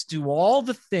drugs, do all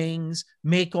the things,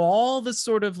 make all the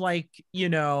sort of like, you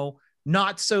know,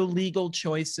 not so legal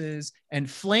choices, and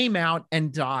flame out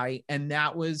and die. And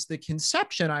that was the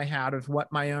conception I had of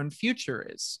what my own future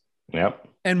is. Yep.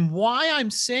 And why I'm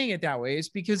saying it that way is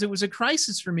because it was a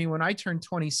crisis for me when I turned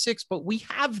 26, but we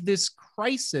have this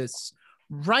crisis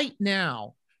right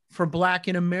now for Black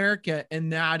in America.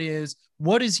 And that is,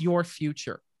 what is your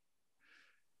future?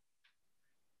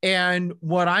 And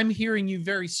what I'm hearing you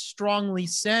very strongly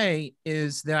say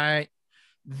is that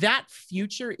that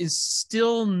future is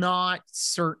still not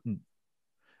certain.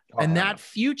 And that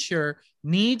future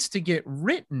needs to get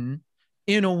written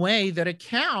in a way that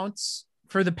accounts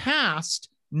for the past,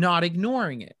 not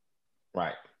ignoring it.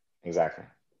 Right. Exactly.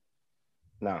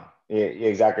 No, you're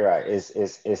exactly right.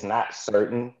 It's not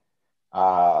certain.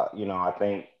 You know, I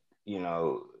think, you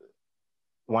know,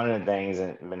 one of the things,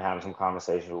 and I've been having some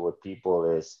conversations with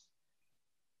people, is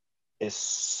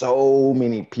so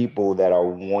many people that are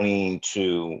wanting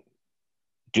to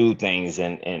do things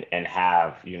and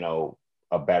have, you know,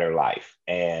 a better life.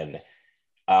 And,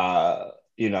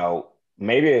 you know,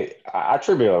 maybe I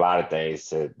attribute a lot of things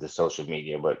to the social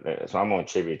media, but so I'm going to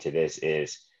attribute to this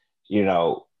is, you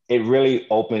know, it really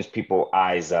opens people's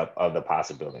eyes up of the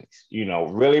possibilities. You know,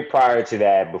 really prior to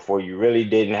that, before you really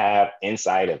didn't have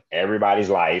insight of everybody's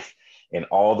life and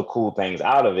all the cool things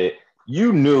out of it,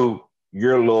 you knew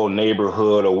your little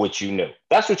neighborhood or what you knew.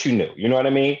 That's what you knew. You know what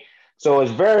I mean? So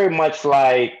it's very much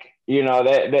like, you know,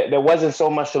 that there wasn't so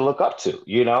much to look up to,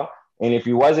 you know? And if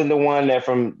you wasn't the one that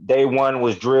from day one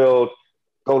was drilled,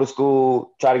 go to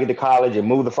school, try to get to college and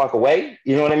move the fuck away,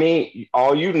 you know what I mean?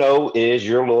 All you know is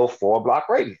your little 4-block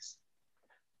radius.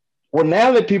 Well,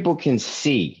 now that people can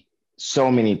see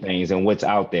so many things and what's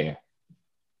out there,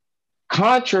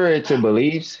 contrary to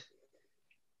beliefs,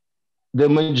 the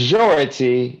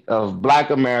majority of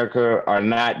Black America are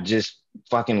not just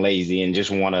fucking lazy and just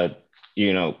want to,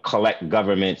 you know, collect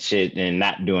government shit and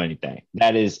not do anything.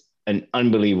 That is an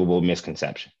unbelievable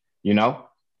misconception, you know?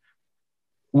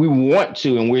 We want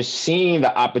to, and we're seeing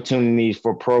the opportunities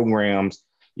for programs,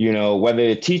 you know, whether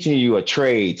they're teaching you a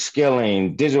trade,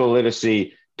 skilling, digital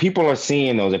literacy, people are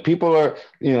seeing those, and people are,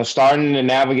 you know, starting to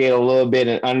navigate a little bit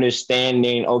and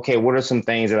understanding, okay, what are some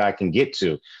things that I can get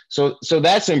to? So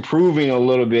that's improving a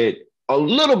little bit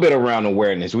around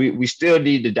awareness. We still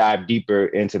need to dive deeper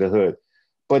into the hood.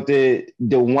 But the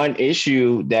one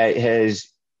issue that has,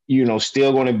 you know,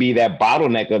 still going to be that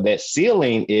bottleneck of that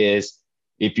ceiling is,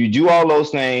 if you do all those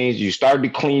things, you start to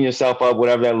clean yourself up,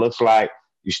 whatever that looks like,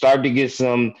 you start to get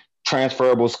some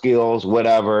transferable skills,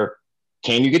 whatever.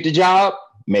 Can you get the job?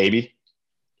 Maybe.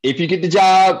 If you get the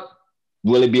job,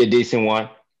 will it be a decent one?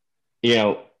 You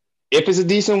know, if it's a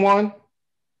decent one,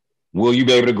 will you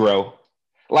be able to grow?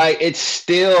 Like, it's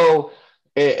still,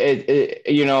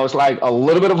 you know, it's like a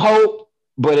little bit of hope,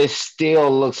 but it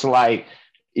still looks like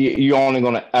you're only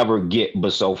going to ever get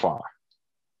but so far.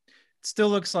 It still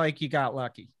looks like you got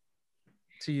lucky,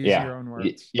 to use your own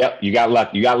words. Yep, you got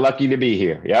lucky. You got lucky to be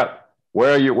here. Yep.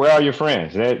 Where are your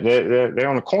friends? They're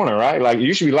on the corner, right? Like,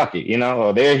 you should be lucky, you know,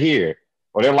 or they're here,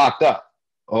 or they're locked up,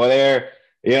 or they're,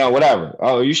 you know, whatever.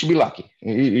 Oh, you should be lucky.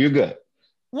 You're good.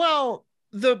 Well,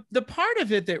 the part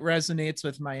of it that resonates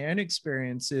with my own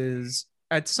experience is,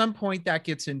 at some point that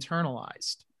gets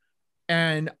internalized.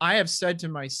 And I have said to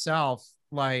myself,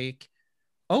 like,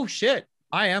 oh shit,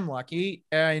 I am lucky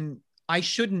and I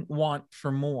shouldn't want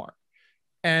for more.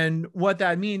 And what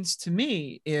that means to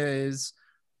me is,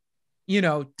 you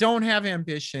know, don't have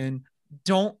ambition,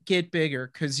 don't get bigger,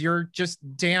 because you're just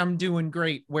damn doing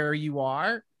great where you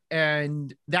are.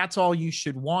 And that's all you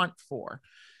should want for.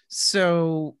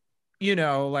 So, you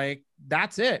know, like,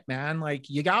 that's it, man. Like,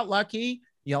 you got lucky,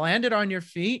 you landed on your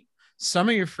feet. Some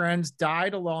of your friends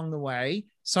died along the way.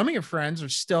 Some of your friends are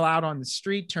still out on the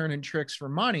street turning tricks for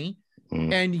money.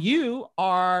 And you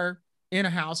are in a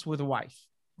house with a wife.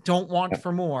 Don't want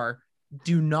for more.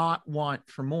 Do not want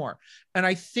for more. And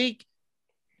I think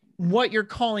what you're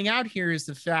calling out here is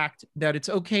the fact that it's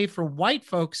okay for white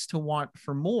folks to want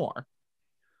for more.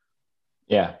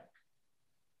 Yeah.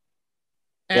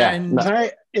 And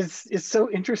it's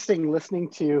so interesting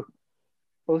listening to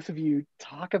both of you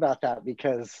talk about that,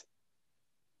 because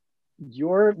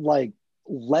you're like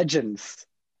legends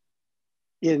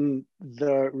in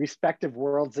the respective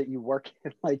worlds that you work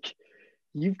in. Like,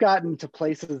 you've gotten to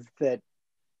places that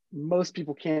most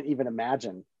people can't even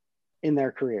imagine. in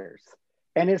their careers.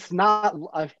 And it's not,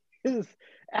 it is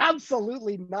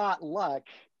absolutely not luck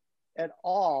at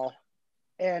all.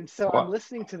 And so I'm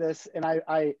listening to this and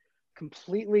I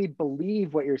completely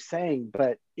believe what you're saying,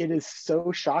 but it is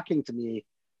so shocking to me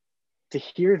to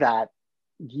hear that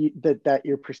that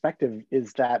your perspective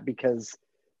is that, because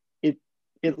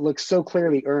it looks so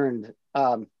clearly earned,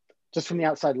 just from the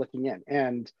outside looking in.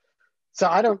 And so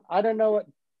I don't know what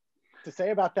to say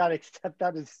about that, except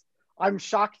that is, I'm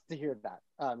shocked to hear that.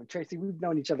 And Tracy, we've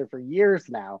known each other for years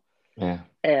now. Yeah.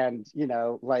 And, you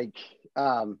know, like,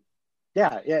 that's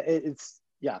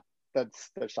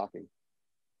shocking.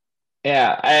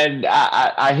 Yeah, and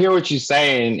I hear what you're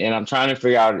saying, and I'm trying to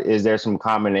figure out, is there some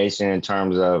combination in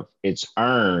terms of it's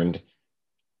earned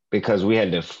because we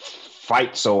had to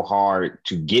fight so hard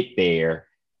to get there,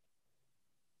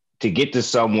 to get to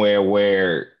somewhere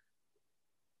where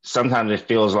sometimes it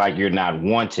feels like you're not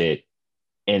wanted,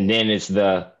 and then it's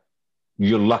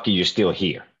you're lucky you're still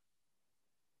here.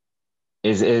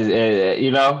 Is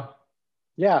you know?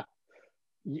 Yeah,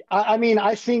 I mean,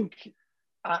 I think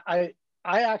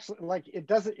I actually, like,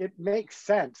 it makes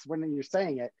sense when you're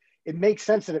saying it. It makes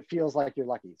sense that it feels like you're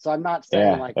lucky. So I'm not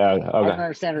saying okay. I don't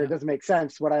understand or it doesn't make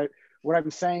sense. What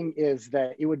I'm saying is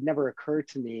that it would never occur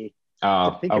to me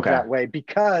to think of that way,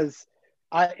 because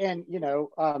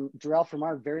Jarrell, from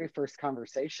our very first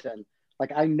conversation,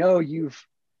 like, I know you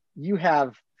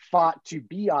have fought to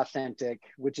be authentic,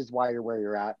 which is why you're where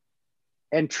you're at.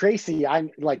 And Tracy,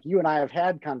 I'm like, you and I have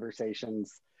had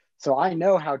conversations, so I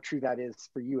know how true that is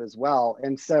for you as well.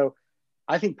 And so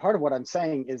I think part of what I'm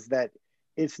saying is that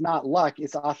it's not luck,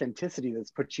 it's authenticity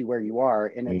that's put you where you are.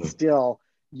 And it's still,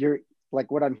 you're like,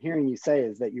 what I'm hearing you say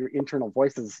is that your internal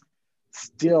voices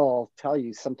still tell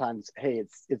you sometimes, hey,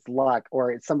 it's luck,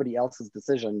 or it's somebody else's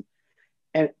decision.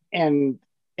 And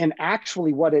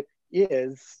actually what it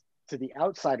is to the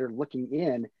outsider looking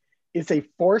in is a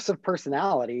force of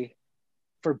personality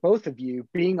for both of you,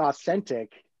 being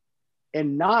authentic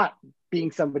and not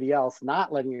being somebody else,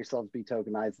 not letting yourselves be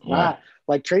tokenized. Not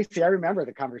like Tracy, I remember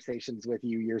the conversations with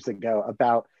you years ago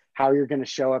about how you're going to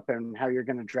show up and how you're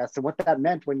going to dress and what that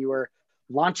meant when you were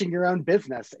launching your own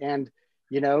business. And,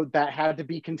 you know, that had to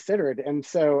be considered. And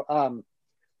so,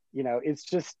 it's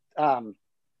just, I'm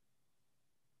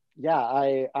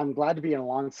glad to be an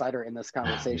alongsider in this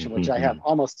conversation, which I have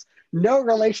almost no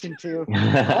relation to.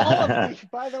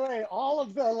 By the way, all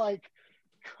of the like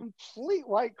complete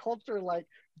white culture, like,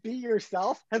 be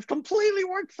yourself, has completely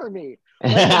worked for me.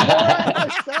 Like, the more I'm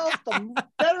myself, the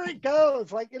better it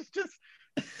goes. Like, it's just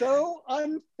so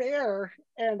unfair.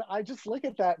 And I just look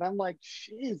at that and I'm like,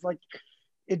 geez, like,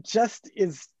 it just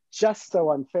is just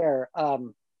so unfair.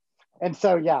 And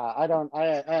so,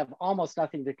 I have almost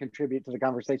nothing to contribute to the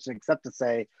conversation except to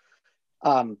say,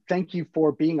 thank you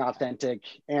for being authentic,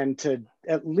 and to,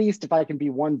 at least if I can be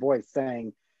one voice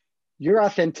saying, your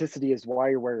authenticity is why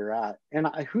you're where you're at. And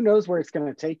who knows where it's going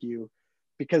to take you,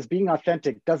 because being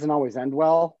authentic doesn't always end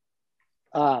well.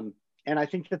 And I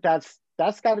think that's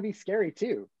got to be scary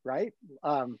too, right?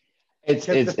 Because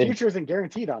the future isn't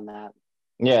guaranteed on that.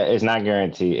 Yeah, it's not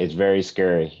guaranteed. It's very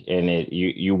scary. And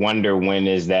you wonder, when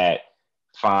is that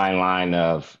fine line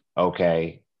of,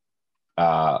 okay,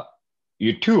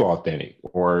 you're too authentic,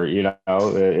 or,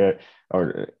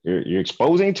 or you're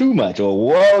exposing too much, or,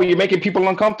 whoa, you're making people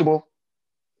uncomfortable.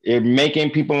 You're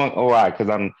making people, why? Because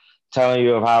I'm telling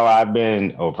you of how I've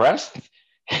been oppressed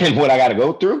and what I got to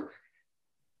go through.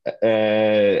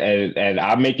 And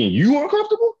I'm making you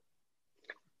uncomfortable?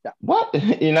 Yeah. What?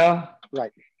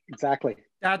 Right. Exactly.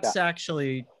 That's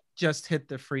actually just hit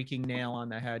the freaking nail on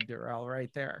the head, Darrell, right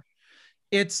there.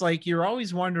 It's like, you're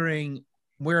always wondering,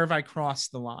 where have I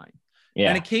crossed the line? Yeah.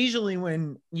 And occasionally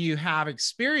when you have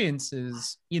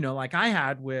experiences, like I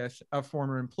had with a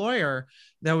former employer,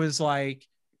 that was like,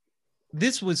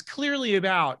 this was clearly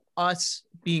about us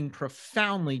being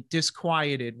profoundly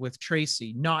disquieted with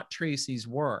Tracy, not Tracy's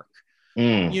work.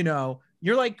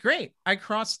 You're like, great, I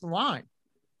crossed the line.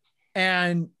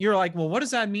 And you're like, well, what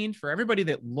does that mean for everybody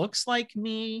that looks like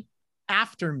me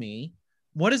after me?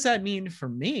 What does that mean for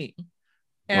me?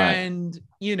 And,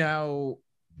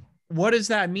 what does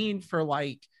that mean for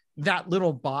like that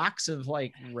little box of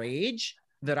like rage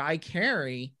that I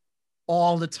carry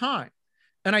all the time?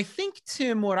 And I think,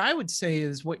 Tim, what I would say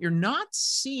is, what you're not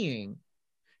seeing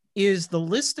is the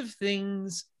list of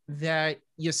things that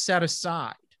you set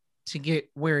aside to get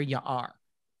where you are,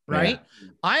 right? Yeah.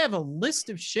 I have a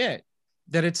list of shit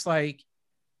that it's like,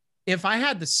 if I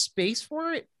had the space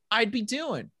for it, I'd be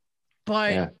doing.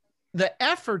 But the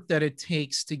effort that it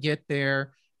takes to get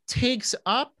there takes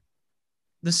up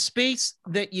the space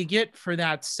that you get for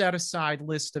that set aside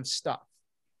list of stuff.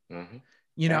 Mm-hmm.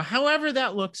 You know, however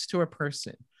that looks to a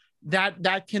person.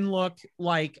 That can look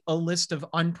like a list of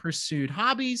unpursued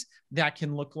hobbies, that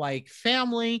can look like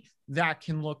family, that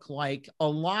can look like a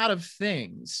lot of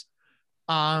things.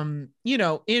 You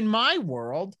know, in my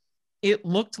world, it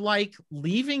looked like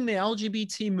leaving the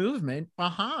LGBT movement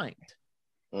behind.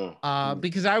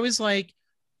 Because I was like,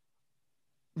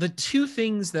 the two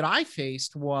things that I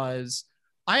faced was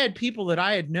I had people that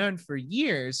I had known for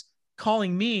years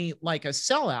calling me like a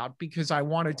sellout because I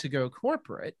wanted to go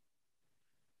corporate.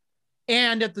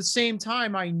 And at the same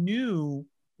time, I knew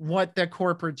what the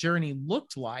corporate journey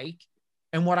looked like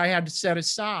and what I had to set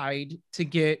aside to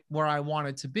get where I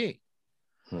wanted to be.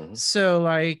 So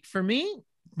like for me,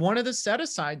 one of the set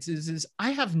asides is I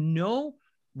have no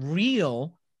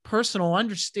real personal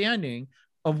understanding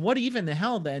of what even the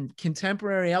hell the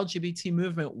contemporary LGBT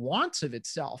movement wants of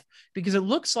itself, because it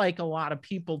looks like a lot of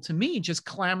people to me just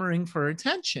clamoring for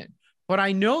attention, but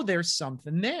I know there's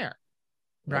something there,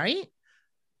 right?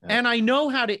 And I know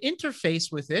how to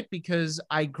interface with it because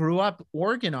I grew up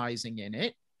organizing in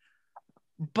it.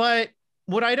 But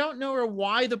what I don't know are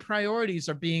why the priorities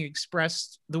are being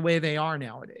expressed the way they are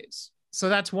nowadays. So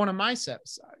that's one of my set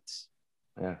asides.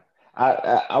 Yeah.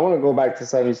 I want to go back to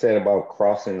something you said about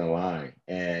crossing the line.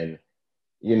 And,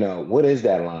 you know, what is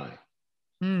that line?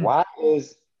 Why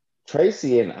is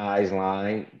Tracy and I's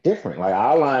line different? Like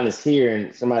our line is here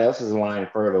and somebody else's line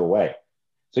further away.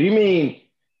 So you mean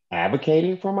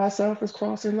advocating for myself is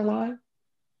crossing the line?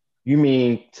 You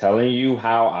mean telling you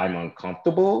how I'm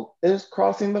uncomfortable is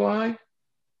crossing the line?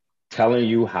 Telling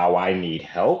you how I need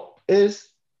help is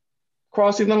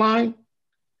crossing the line?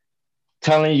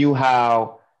 Telling you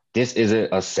how this isn't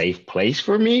a safe place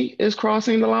for me is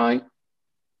crossing the line?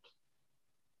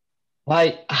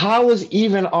 Like, how is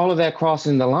even all of that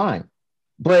crossing the line?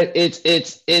 But it's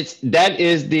that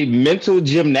is the mental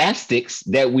gymnastics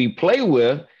that we play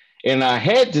with in our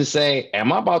head to say,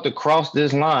 am I about to cross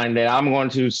this line that I'm going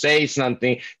to say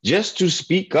something just to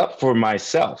speak up for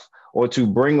myself or to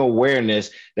bring awareness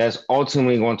that's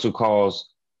ultimately going to cause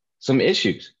some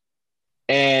issues?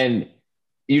 And,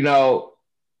 you know,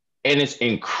 and it's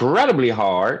incredibly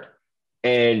hard.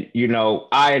 And, you know,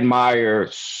 I admire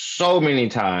so many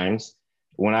times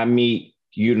when I meet,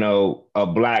 you know, a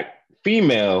Black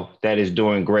female that is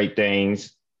doing great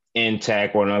things in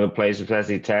tech or another place,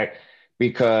 especially tech,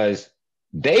 because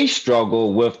they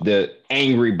struggle with the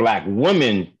angry Black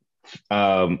woman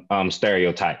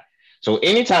stereotype. So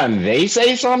anytime they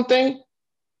say something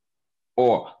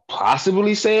or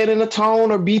possibly say it in a tone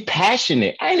or be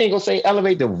passionate, I ain't gonna say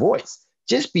elevate the voice,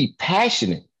 just be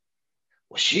passionate.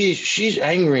 Well, she's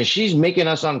angry and she's making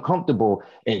us uncomfortable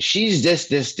and she's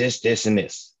this, and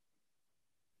this.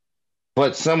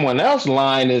 But someone else's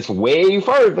line is way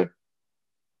further.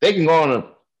 They can go on a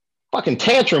fucking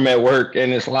tantrum at work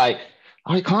and it's like,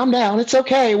 all right, calm down. It's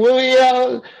okay.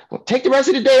 We'll take the rest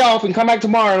of the day off and come back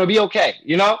tomorrow and it'll be okay,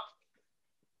 you know?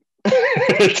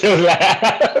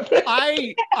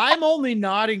 I'm only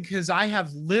nodding because I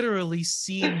have literally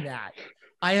seen that.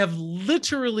 I have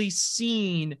literally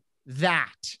seen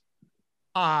that.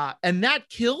 And that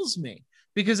kills me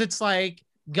because it's like,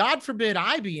 God forbid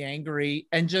I be angry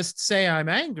and just say I'm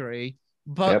angry,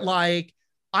 but like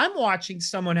I'm watching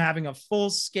someone having a full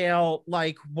scale,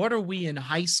 like, what are we in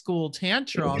high school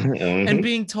tantrum and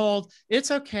being told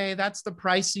it's okay. That's the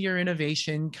price of your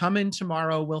innovation. Come in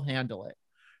tomorrow. We'll handle it.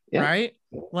 Right?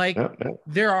 Like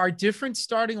there are different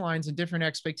starting lines and different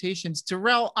expectations.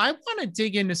 Darrell, I want to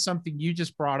dig into something you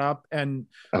just brought up and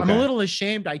I'm a little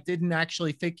ashamed I didn't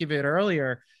actually think of it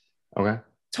earlier. Okay.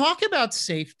 Talk about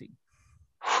safety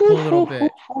a little bit.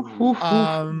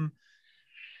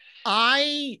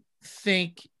 I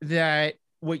think that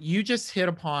what you just hit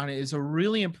upon is a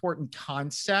really important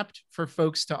concept for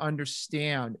folks to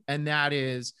understand. And that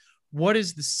is, what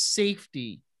is the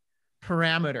safety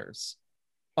parameters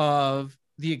of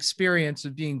the experience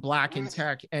of being Black in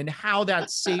tech and how that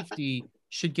safety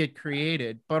should get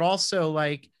created? But also,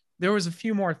 like, there was a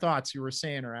few more thoughts you were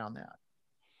saying around that.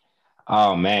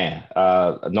 Oh man,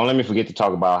 don't let me forget to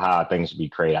talk about how things should be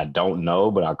created. I don't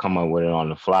know, but I'll come up with it on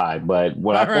the fly. But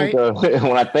when I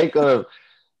think of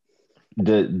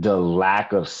the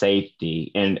lack of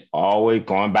safety and always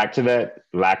going back to that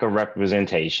lack of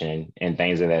representation and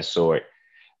things of that sort,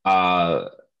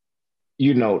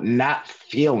 you know, not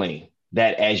feeling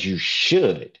that as you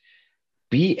should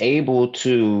be able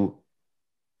to,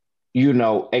 you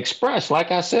know, express,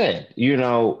 like I said, you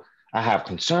know, I have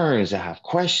concerns, I have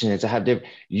questions,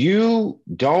 you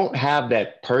don't have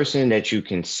that person that you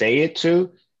can say it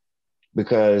to,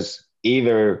 because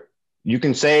either you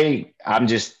can say, I'm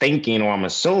just thinking or I'm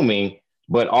assuming,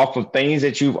 but off of things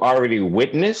that you've already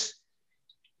witnessed,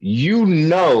 you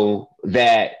know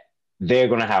that they're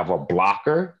going to have a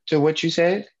blocker to what you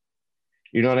said.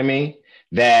 You know what I mean?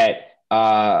 That,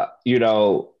 they're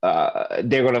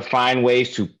going to find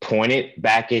ways to point it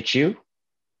back at you.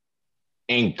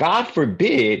 And God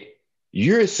forbid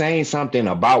you're saying something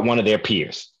about one of their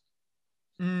peers.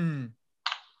 Mm.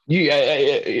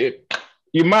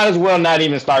 You might as well not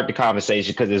even start the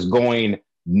conversation because it's going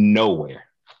nowhere.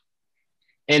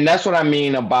 And that's what I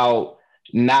mean about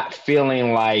not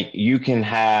feeling like you can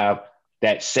have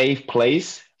that safe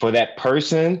place for that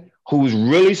person who's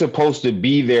really supposed to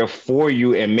be there for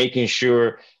you and making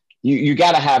sure you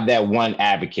got to have that one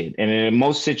advocate. And in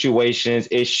most situations,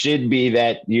 it should be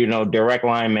that, direct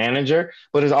line manager,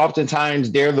 but it's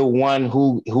oftentimes they're the one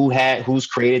who's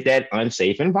created that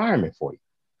unsafe environment for you.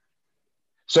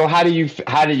 So how do you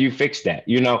fix that?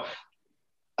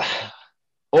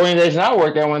 Organization I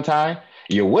worked at one time,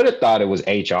 you would have thought it was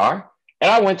HR. And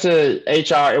I went to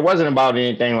HR. It wasn't about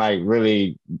anything like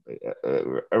really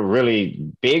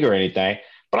big or anything,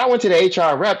 but I went to the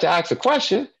HR rep to ask a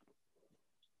question.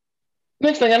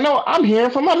 Next thing I know, I'm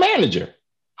hearing from my manager.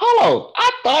 Hello,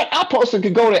 I thought I posted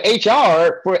could go to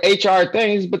HR for HR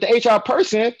things, but the HR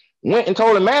person went and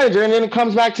told the manager, and then it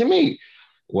comes back to me.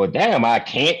 Well, damn, I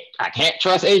can't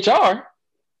trust HR.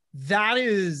 That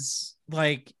is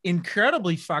like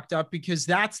incredibly fucked up because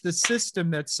that's the system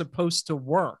that's supposed to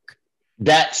work.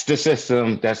 That's the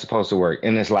system that's supposed to work.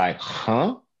 And it's like,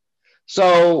 huh?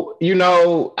 So,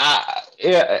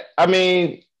 I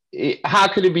mean, how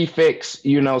could it be fixed?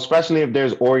 Especially if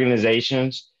there's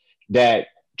organizations that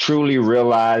truly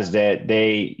realize that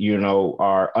they,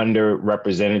 are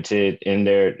underrepresented in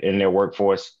their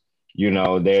workforce.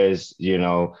 There's,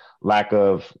 lack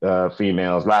of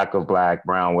females, lack of Black,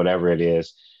 brown, whatever it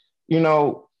is,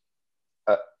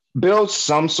 build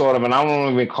some sort of, and I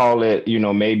won't even call it,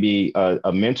 maybe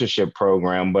a mentorship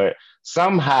program, but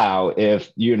somehow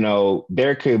if,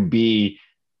 there could be,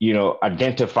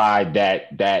 identified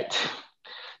that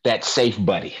safe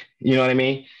buddy, you know what I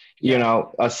mean?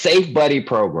 A safe buddy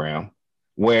program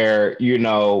where,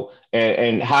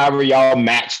 and however y'all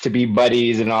match to be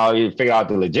buddies and all, you figure out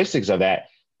the logistics of that,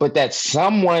 but that's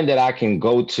someone that I can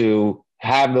go to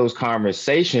have those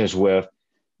conversations with,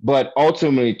 but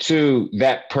ultimately too,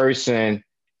 that person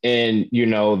in,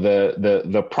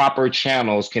 the proper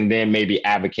channels can then maybe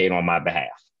advocate on my behalf.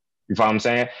 You follow what I'm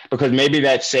saying? Because maybe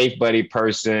that safe buddy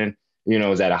person,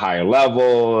 is at a higher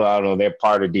level. I don't know, they're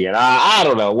part of DNI. I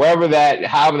don't know, however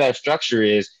that structure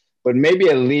is, but maybe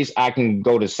at least I can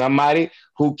go to somebody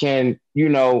who can,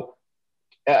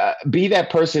 be that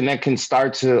person that can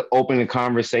start to open the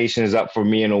conversations up for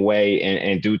me in a way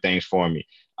and do things for me.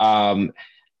 And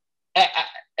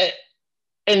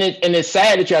it's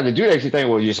sad that you have to do that. You think,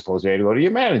 well, you're supposed to go to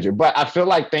your manager. But I feel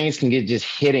like things can get just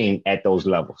hitting at those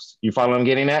levels. You follow what I'm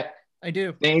getting at? I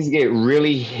do. Things get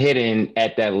really hidden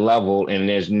at that level, and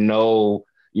there's no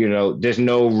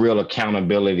real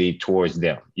accountability towards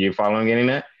them. You follow what I'm getting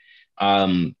at?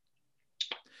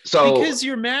 So because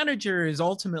your manager is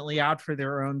ultimately out for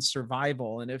their own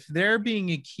survival. And if they're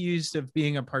being accused of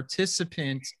being a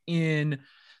participant in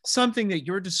something that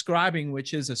you're describing,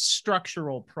 which is a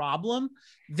structural problem,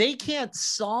 they can't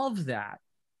solve that.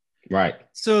 Right.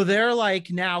 So they're like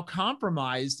now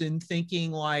compromised in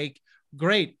thinking like,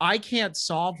 great, I can't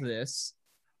solve this.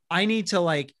 I need to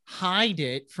like hide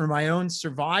it for my own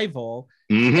survival.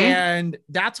 Mm-hmm. And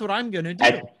that's what I'm going to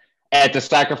do. At the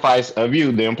sacrifice of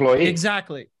you, the employee.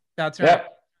 Exactly. That's right.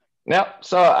 Yep.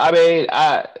 So, I mean,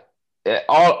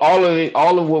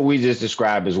 all of what we just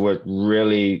described is what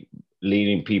really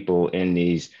leading people in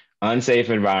these unsafe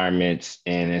environments.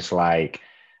 And it's like,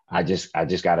 I just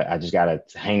gotta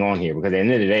hang on here, because at the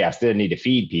end of the day, I still need to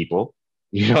feed people.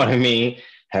 You know what I mean?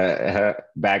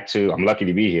 Back to, I'm lucky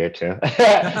to be here, Tim.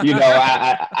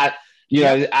 I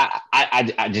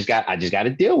just got to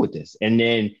deal with this. And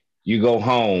then you go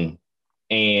home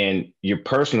and your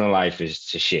personal life is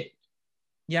to shit.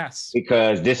 Yes.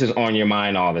 Because this is on your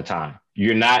mind all the time.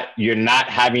 You're not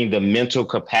having the mental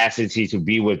capacity to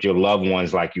be with your loved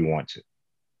ones like you want to.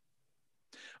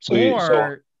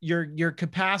 Your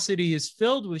capacity is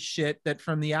filled with shit that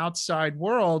from the outside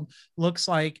world looks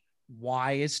like,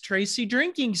 why is Tracy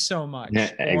drinking so much?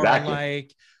 Yeah, exactly. Or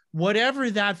like whatever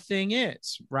that thing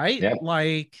is, right? Yep.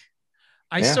 Like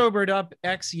I sobered up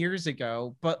X years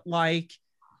ago, but like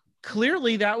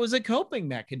clearly that was a coping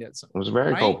mechanism. It was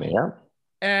very coping, yeah.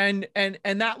 And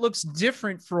that looks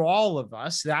different for all of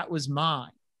us. That was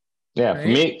mine. Yeah,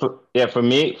 right? For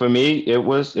me, it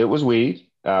was weed.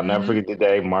 I'll never forget the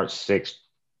day, March 6th,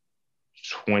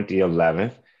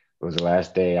 2011. It was the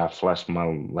last day I flushed my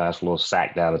last little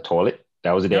sack down the toilet.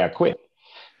 That was the day I Yep. quit.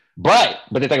 But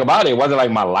the thing about it wasn't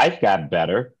like my life got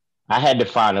better. I had to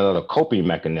find another coping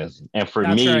mechanism. And for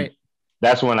That's right. me,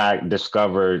 that's when I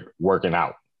discovered working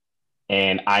out.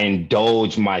 And I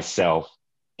indulged myself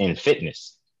in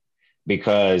fitness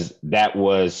because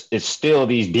it's still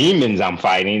these demons I'm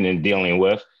fighting and dealing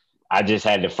with. I just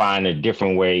had to find a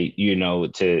different way,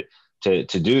 to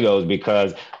do those,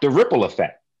 because the ripple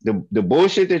effect, the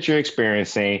bullshit that you're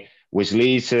experiencing, which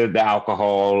leads to the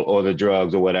alcohol or the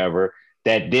drugs or whatever,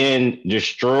 that then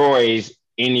destroys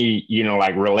any,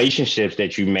 like relationships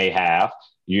that you may have,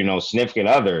 significant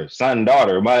other, son,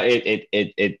 daughter, but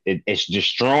it's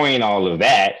destroying all of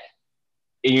that.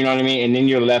 You know what I mean? And then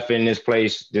you're left in this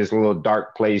place, this little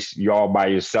dark place, you're all by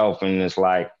yourself. And it's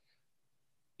like,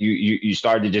 you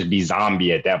start to just be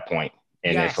zombie at that point.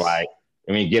 And Yes. it's like,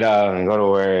 get up and go to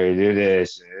work, do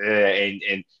this.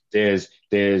 And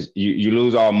you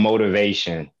lose all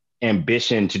motivation,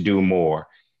 ambition to do more.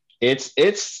 It's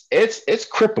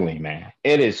crippling, man.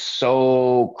 It is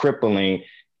so crippling.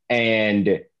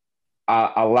 And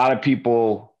a lot of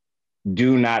people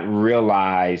do not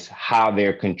realize how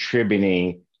they're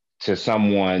contributing to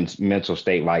someone's mental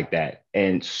state like that.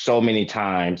 And so many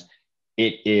times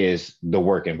it is the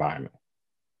work environment.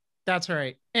 That's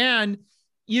right. And,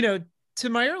 to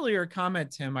my earlier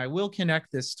comment, Tim, I will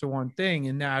connect this to one thing,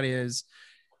 and that is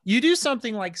you do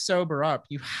something like sober up,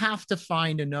 you have to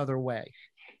find another way,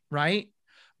 right?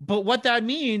 But what that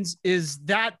means is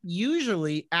that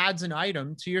usually adds an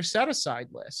item to your set aside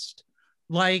list.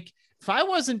 Like, if I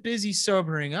wasn't busy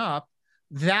sobering up,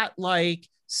 that like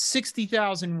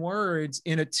 60,000 words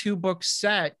in a 2-book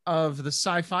set of the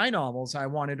sci-fi novels I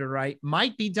wanted to write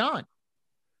might be done,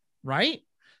 right?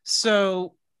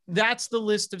 So that's the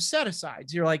list of set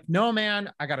asides. You're like, no,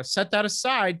 man, I got to set that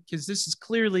aside because this is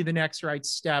clearly the next right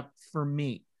step for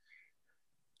me.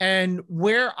 And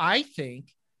where I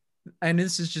think, and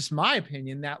this is just my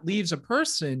opinion, that leaves a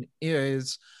person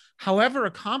is, however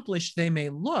accomplished they may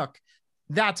look,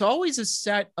 that's always a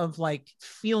set of like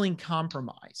feeling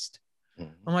compromised.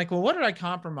 Mm-hmm. I'm like, well, what did I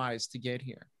compromise to get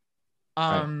here?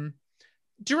 Right.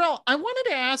 Jarrell, I wanted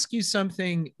to ask you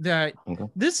something that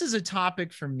this is a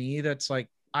topic for me that's like,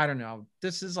 I don't know,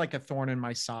 this is like a thorn in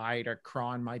my side or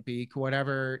craw in my beak,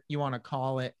 whatever you want to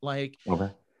call it. Like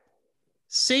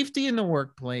safety in the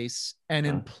workplace and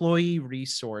employee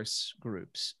resource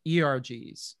groups,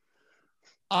 ERGs.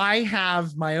 I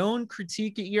have my own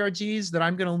critique of ERGs that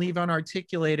I'm going to leave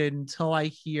unarticulated until I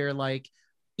hear like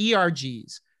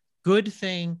ERGs, good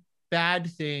thing, bad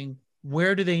thing.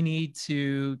 Where do they need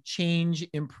to change,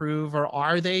 improve, or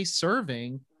are they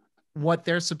serving what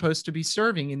they're supposed to be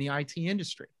serving in the IT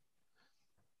industry?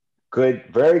 Good,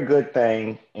 very good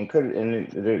thing. And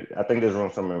I think there's room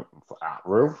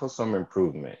for some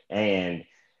improvement, and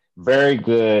very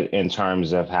good in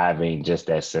terms of having just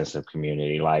that sense of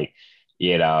community. Like,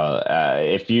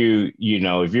 if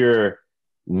you're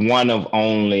one of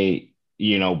only,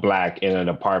 Black in a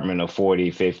department of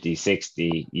 40, 50,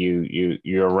 60,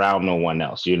 you're around no one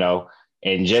else,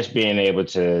 and just being able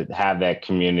to have that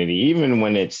community, even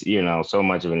when it's, so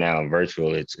much of it now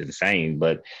virtual, it's insane,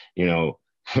 but,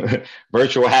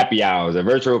 virtual happy hours and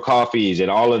virtual coffees and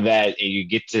all of that. And you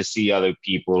get to see other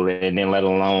people, and then let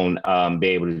alone be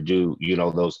able to do,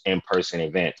 those in-person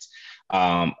events.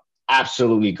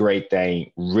 Absolutely great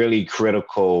thing, really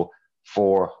critical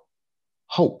for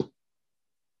hope.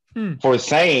 For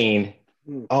saying,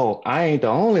 oh, I ain't the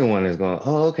only one that's going,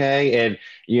 oh, okay. And,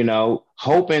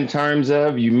 hope in terms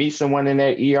of you meet someone in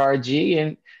that ERG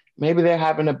and maybe they're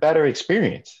having a better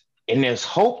experience. And there's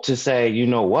hope to say, you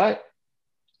know what,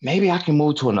 maybe I can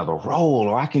move to another role,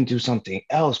 or I can do something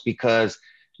else because,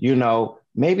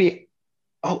 maybe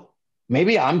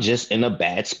I'm just in a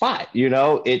bad spot.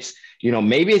 It's,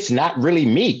 maybe it's not really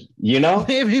me,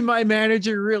 Maybe my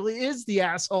manager really is the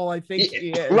asshole I think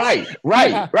he is. Right.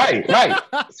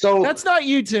 So that's not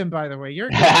you, Tim, by the way.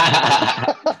 You're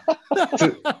not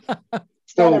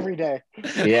every day.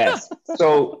 Yes.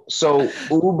 So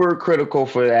uber critical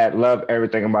for that. Love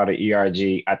everything about the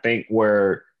ERG. I think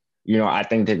where, I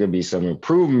think there could be some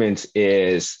improvements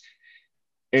is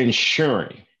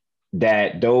ensuring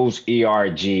that those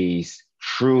ERGs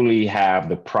truly have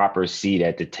the proper seat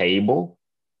at the table,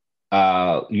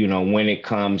 when it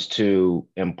comes to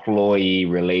employee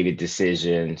related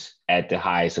decisions at the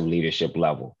highest of leadership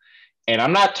level. And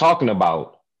I'm not talking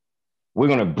about, we're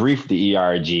going to brief the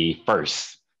ERG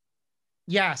first.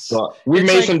 Yes. So we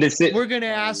made some decisions. We're going to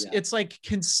ask, it's like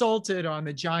consulted on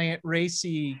the giant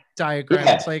racy diagram.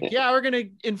 Yeah. It's like, we're going to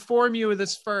inform you of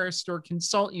this first or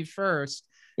consult you first.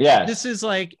 Yes. This is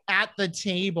like at the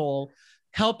table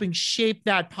helping shape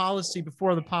that policy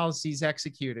before the policy is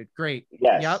executed. Great.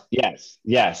 Yes, Yep.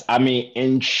 yes. I mean,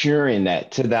 ensuring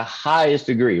that to the highest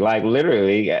degree, like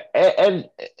literally, and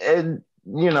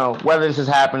you know, whether this is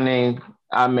happening,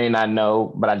 I may not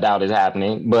know, but I doubt it's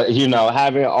happening. But you know,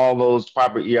 having all those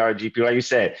proper ERGP, like you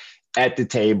said, at the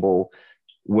table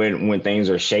when things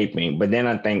are shaping. But then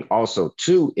I think also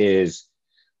too is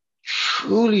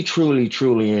truly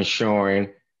ensuring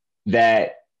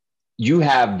that you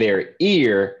have their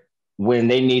ear when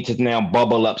they need to now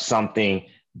bubble up something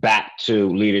back to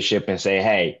leadership and say,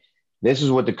 hey, this is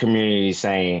what the community is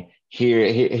saying.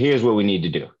 Here's what we need to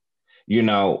do. You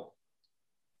know,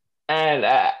 and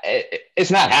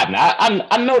it's not happening.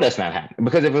 I know that's not happening,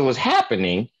 because if it was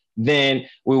happening, then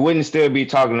we wouldn't still be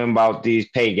talking about these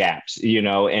pay gaps, you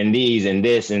know, and these and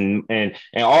this and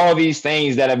all these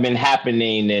things that have been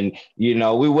happening. And, you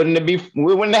know, we wouldn't have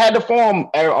had to form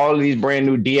all of these brand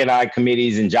new D&I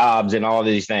committees and jobs and all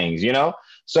these things, you know?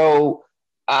 So,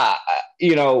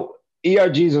 you know,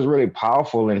 ERGs is really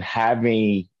powerful in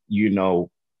having, you know,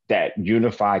 that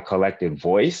unified collective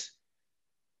voice,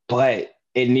 but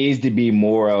it needs to be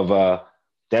more of a,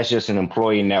 that's just an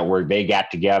employee network. They got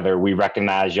together. We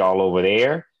recognize y'all over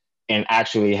there, and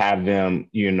actually have them,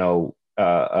 you know,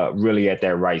 really at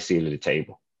that right seat of the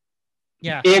table.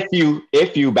 Yeah. If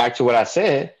you, back to what I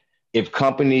said, if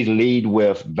companies lead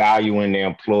with valuing their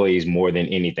employees more than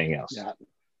anything else. Yeah.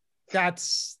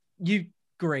 That's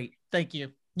great. Thank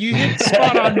you. You hit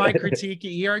spot on my critique of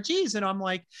ERGs. And I'm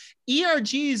like,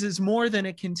 ERGs is more than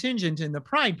a contingent in the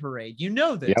Pride Parade. You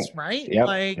know this, right?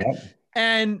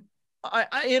 And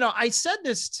I said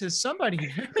this to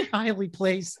somebody very highly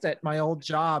placed at my old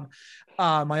job,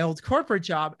 my old corporate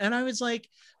job. And I was like,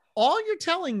 all you're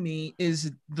telling me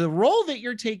is the role that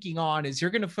you're taking on is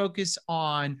you're going to focus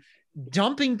on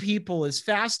dumping people as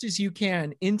fast as you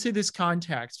can into this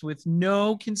context with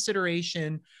no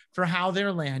consideration for how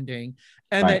they're landing.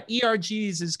 And that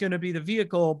ERGs is going to be the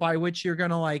vehicle by which you're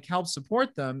going to like help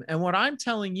support them. And what I'm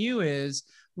telling you is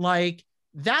like,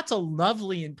 that's a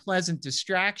lovely and pleasant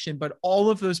distraction, but all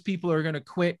of those people are going to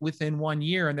quit within 1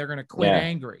 year, and they're going to quit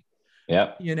angry.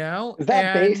 Yep. You know, is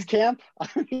that base camp? I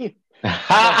mean,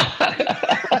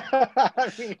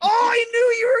 I knew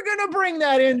you were going to bring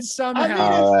that in somehow.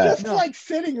 I mean, it's just like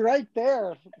sitting right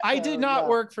there. I did not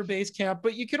work for Basecamp,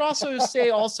 but you could also say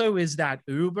also, is that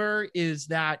Uber? Is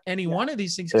that any one of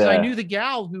these things? Because I knew the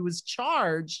gal who was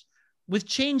charged with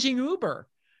changing Uber,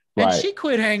 and she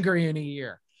quit angry in a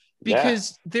year.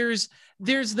 Because there's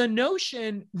the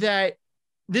notion that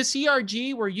this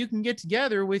ERG where you can get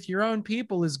together with your own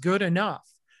people is good enough.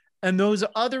 And those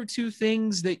other two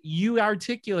things that you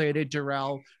articulated,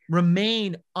 Darrell,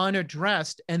 remain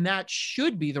unaddressed. And that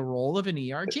should be the role of an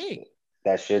ERG.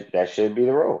 That should be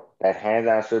the role. That hands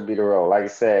down should be the role. Like I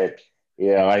said,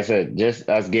 just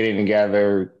us getting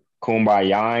together,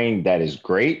 kumbayaing, that is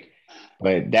great.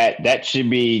 But that should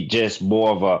be just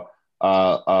more of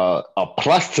a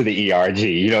plus to the ERG.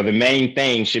 You know, the main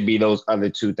thing should be those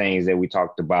other two things that we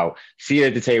talked about. See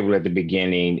at the table at the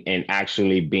beginning, and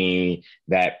actually being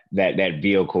that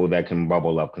vehicle that can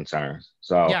bubble up concerns.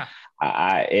 So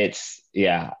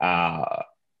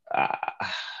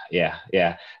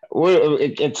Well,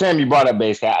 Tim, you brought up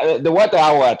Basecamp. The one thing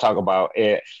I want to talk about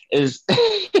is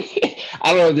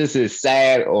I don't know if this is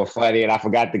sad or funny, and I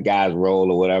forgot the guy's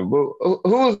role or whatever. But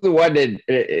who was the one that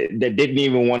didn't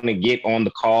even want to get on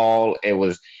the call? It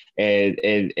was and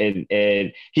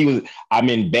he was, I'm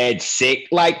in bed sick.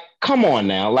 Like, come on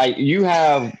now. Like, you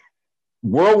have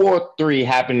World War III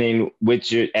happening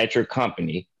at your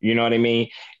company. You know what I mean?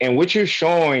 And what you're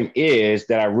showing is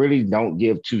that I really don't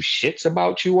give two shits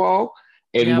about you all.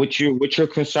 And what your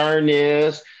concern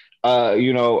is,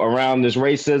 you know, around this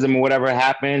racism or whatever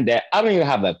happened, that I don't even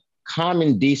have the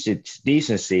common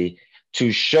decency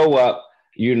to show up,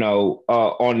 you know,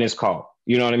 on this call.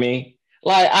 You know what I mean?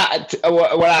 Like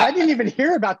I didn't even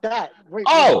hear about that. Wait,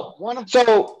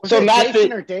 so not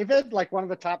Jason or David, like one of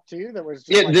the top two that was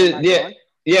just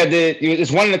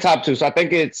it's one of the top two. So I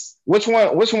think it's which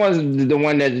one's the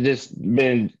one that's just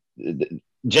been.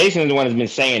 Jason is the one that's been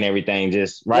saying everything,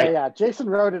 just right. Yeah. Jason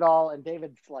wrote it all, and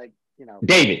David's like, you know,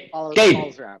 David.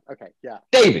 Around. Okay, yeah.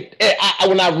 David.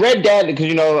 When I read that, because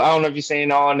you know, I don't know if you're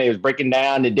saying on, they was breaking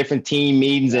down the different team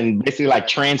meetings and basically like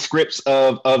transcripts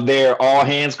of their all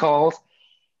hands calls,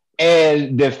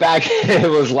 and the fact that it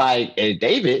was like, hey,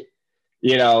 David,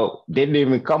 you know, didn't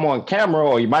even come on camera,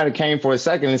 or he might have came for a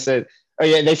second and said, oh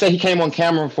yeah, they said he came on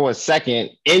camera for a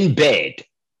second in bed.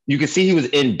 You could see he was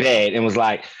in bed and was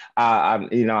like,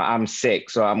 I'm sick,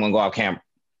 so I'm gonna go off camera.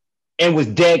 and was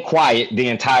dead quiet the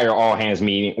entire all hands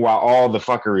meeting while all the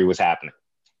fuckery was happening.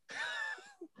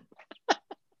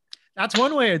 That's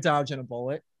one way of dodging a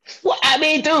bullet. Well, I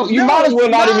mean, dude, you might as well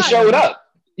not even showed up.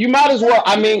 You might as well.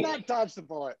 I mean, not dodge the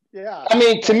bullet. Yeah. I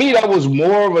mean, to me, that was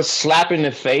more of a slap in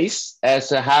the face as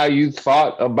to how you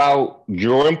thought about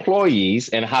your employees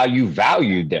and how you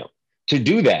valued them. To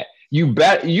do that, you would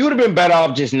have been better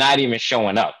off just not even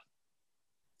showing up.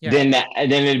 Yeah. Then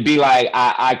it'd be like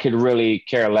I could really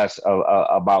care less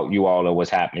about you all or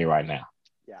what's happening right now.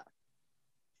 Yeah,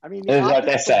 I mean,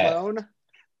 that's sad.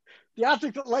 The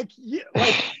optics, like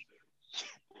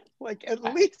at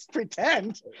least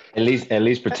pretend. At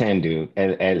least pretend, dude.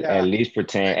 At least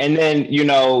pretend. And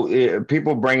then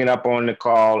people bring it up on the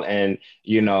call, and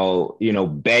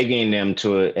begging them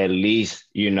to at least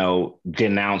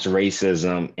denounce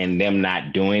racism, and them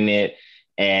not doing it.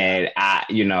 And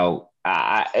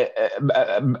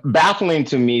baffling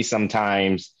to me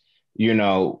sometimes.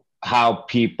 How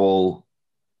people.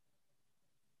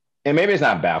 And maybe it's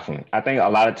not baffling. I think a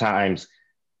lot of times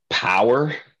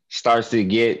power starts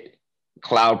to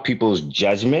cloud people's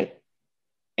judgment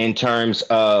in terms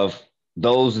of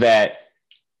those that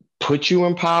put you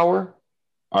in power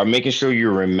or making sure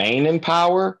you remain in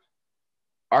power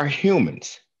are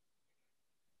humans.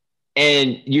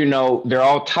 And, there are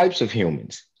all types of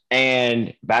humans.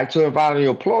 And back to involving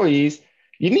your employees,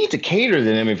 you need to cater to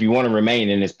them if you want to remain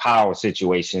in this power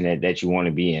situation that you want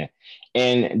to be in.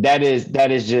 And that is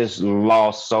just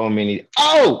lost so many.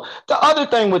 Oh, the other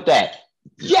thing with that.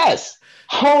 Yes.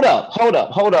 Hold up.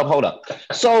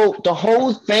 So the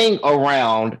whole thing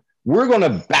around, we're going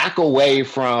to back away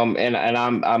from, and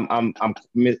I'm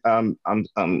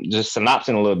just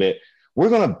synopsing a little bit. We're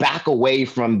going to back away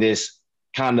from this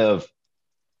kind of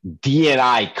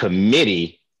D&I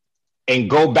committee and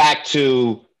go back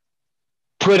to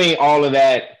putting all of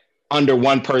that under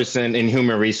one person in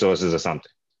human resources or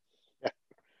something.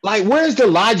 Like, where's the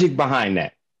logic behind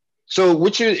that? So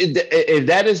if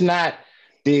that is not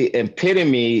the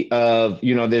epitome of,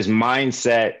 this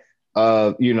mindset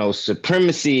of,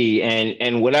 supremacy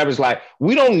and whatever's like,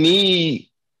 we don't need,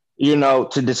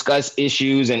 to discuss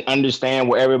issues and understand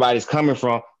where everybody's coming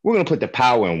from. We're going to put the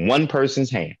power in one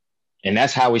person's hand. And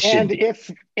that's how it should be.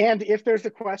 If there's a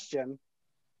question,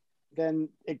 then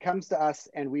it comes to us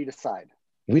and we decide.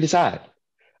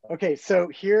 Okay, so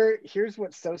here's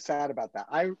what's so sad about that.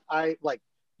 I like,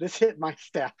 this hit my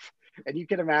staff, and you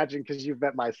can imagine, because you've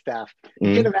met my staff,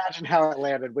 you can imagine how it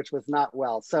landed, which was not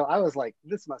well. So I was like,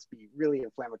 this must be really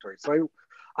inflammatory. So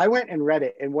I went and read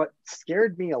it, and what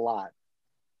scared me a lot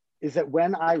is that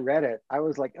when I read it, I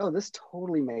was like, oh, this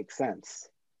totally makes sense.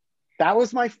 That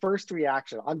was my first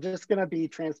reaction. I'm just gonna be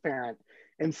transparent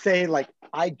and say, like,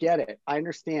 I get it, I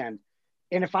understand.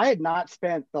 And if I had not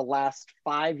spent the last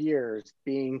 5 years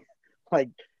being like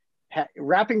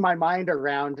wrapping my mind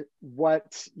around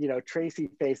what, Tracy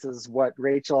faces, what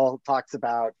Rachel talks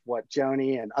about, what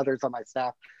Joni and others on my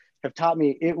staff have taught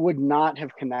me, it would not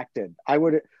have connected. I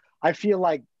feel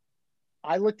like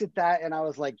I looked at that and I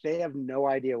was like, they have no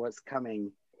idea what's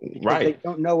coming. Right. They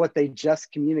don't know what they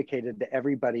just communicated to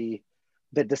everybody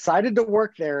that decided to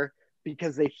work there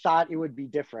because they thought it would be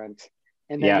different.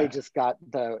 And then they just got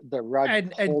the rug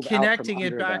and connecting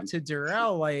it back to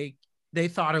Darrell, like, they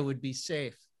thought it would be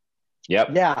safe.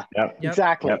 Yep. Yeah. Yep.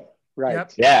 Exactly. Yep.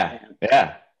 Right. Yep.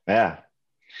 Yeah.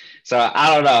 So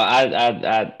I don't know.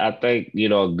 I think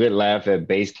a good laugh at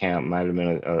base camp might have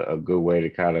been a good way to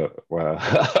kind of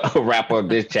wrap up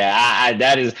this chat.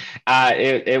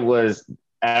 It was.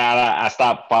 And I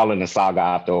stopped following the saga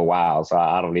after a while, so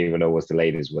I don't even know what's the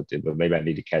latest with it. But maybe I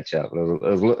need to catch up.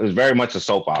 It was very much a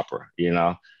soap opera,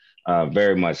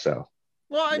 very much so.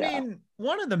 Well, I mean,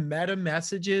 one of the meta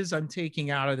messages I'm taking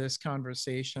out of this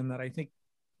conversation that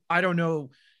I don't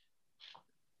know.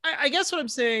 I guess what I'm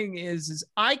saying is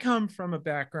I come from a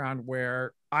background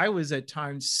where I was at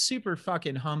times super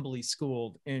fucking humbly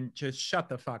schooled and just shut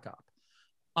the fuck up.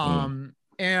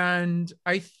 And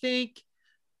I think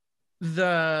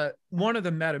one of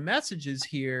the meta messages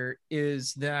here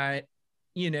is that,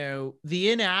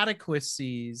 the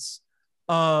inadequacies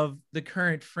of the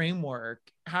current framework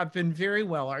have been very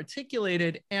well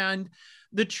articulated. And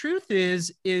the truth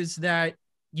is that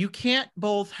you can't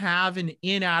both have an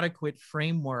inadequate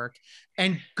framework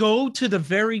and go to the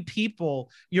very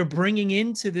people you're bringing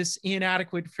into this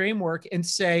inadequate framework and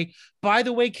say, by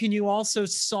the way, can you also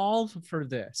solve for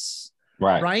this?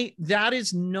 Right? That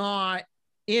is not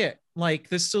it. Like,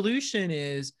 the solution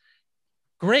is,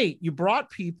 great, you brought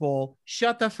people,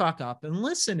 shut the fuck up and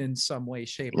listen in some way,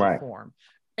 shape, or form.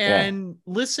 And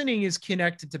listening is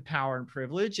connected to power and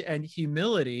privilege and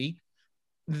humility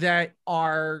that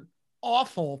are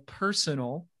awful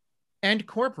personal and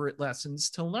corporate lessons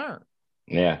to learn.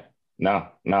 Yeah, no.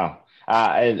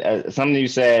 Something you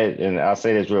said, and I'll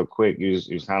say this real quick. You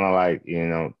was kind of like,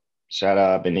 shut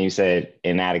up. And then you said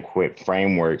inadequate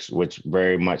frameworks, which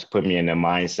very much put me in the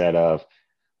mindset of,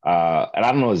 and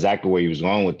I don't know exactly where he was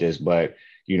going with this, but,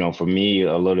 for me,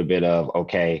 a little bit of,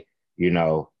 okay,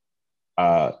 do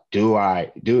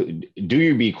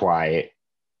you be quiet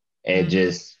and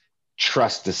just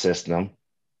trust the system?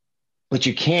 But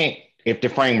you can't if the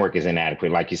framework is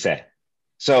inadequate, like you said.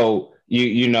 So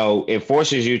it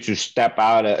forces you to step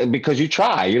out because you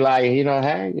try. You're like, hey,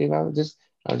 I'm just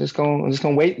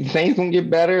gonna wait. Things gonna get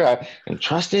better. I'm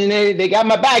trusting they got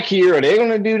my back here, or they're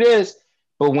gonna do this.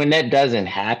 But when that doesn't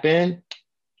happen,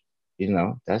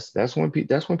 that's when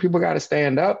people got to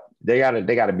stand up. They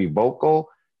gotta be vocal,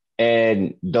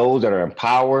 and those that are in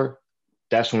power,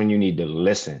 that's when you need to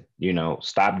listen.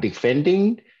 Stop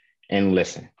defending and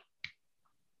listen.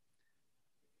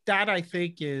 That, I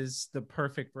think, is the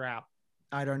perfect wrap.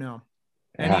 I don't know.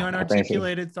 Any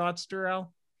unarticulated thoughts,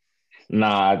 Darrell? No,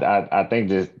 I think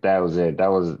that was it.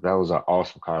 That was an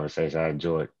awesome conversation. I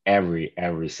enjoyed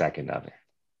every second of it.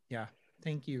 Yeah,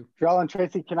 thank you. Darrell and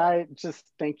Tracy, can I just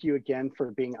thank you again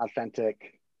for being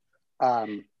authentic?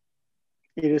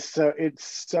 It's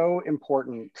so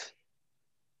important.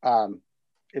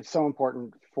 It's so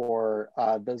important for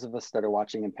those of us that are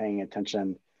watching and paying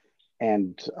attention.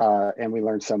 And we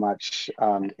learn so much,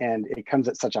 and it comes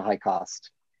at such a high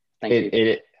cost. Thank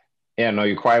you. Yeah, no,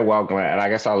 you're quite welcome. And I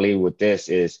guess I'll leave with this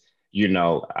is,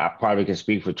 I probably can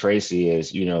speak for Tracy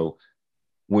is,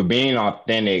 we're being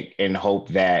authentic and hope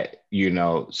that,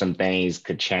 some things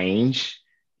could change,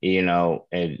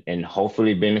 and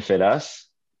hopefully benefit us.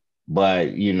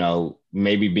 But,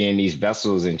 maybe being these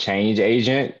vessels and change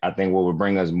agent, I think what would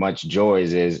bring us much joy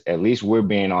is at least we're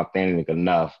being authentic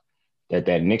enough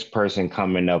that next person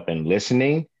coming up and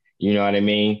listening, you know what I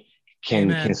mean,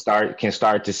 can start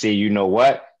to see,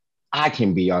 what, I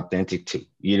can be authentic too.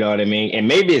 You know what I mean? And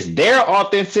maybe it's their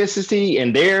authenticity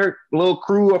and their little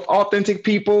crew of authentic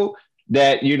people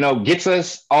that, gets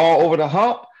us all over the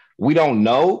hump. We don't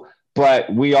know, but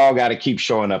we all got to keep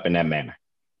showing up in that manner.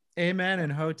 Amen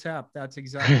and hotep. That's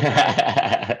exactly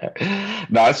right.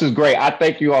 No, this is great. I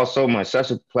thank you all so much.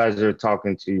 Such a pleasure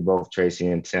talking to you both, Tracy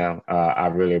and Tim. I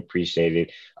really appreciate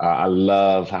it. I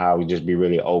love how we just be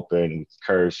really open,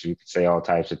 curse, you can say all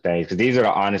types of things, because these are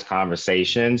the honest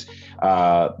conversations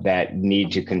that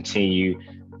need to continue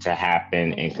to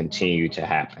happen and continue to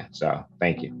happen. So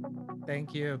thank you.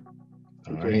 Thank you.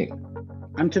 All right.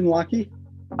 I'm Tim Lockey.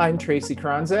 I'm Tracy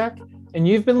Kronzak, and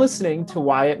you've been listening to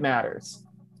Why It Matters.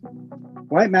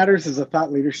 Why It Matters is a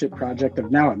thought leadership project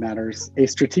of Now It Matters, a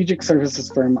strategic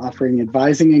services firm offering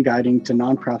advising and guiding to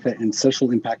nonprofit and social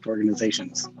impact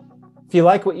organizations. If you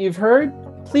like what you've heard,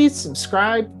 please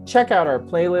subscribe, check out our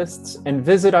playlists, and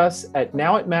visit us at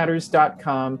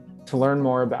nowitmatters.com to learn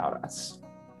more about us.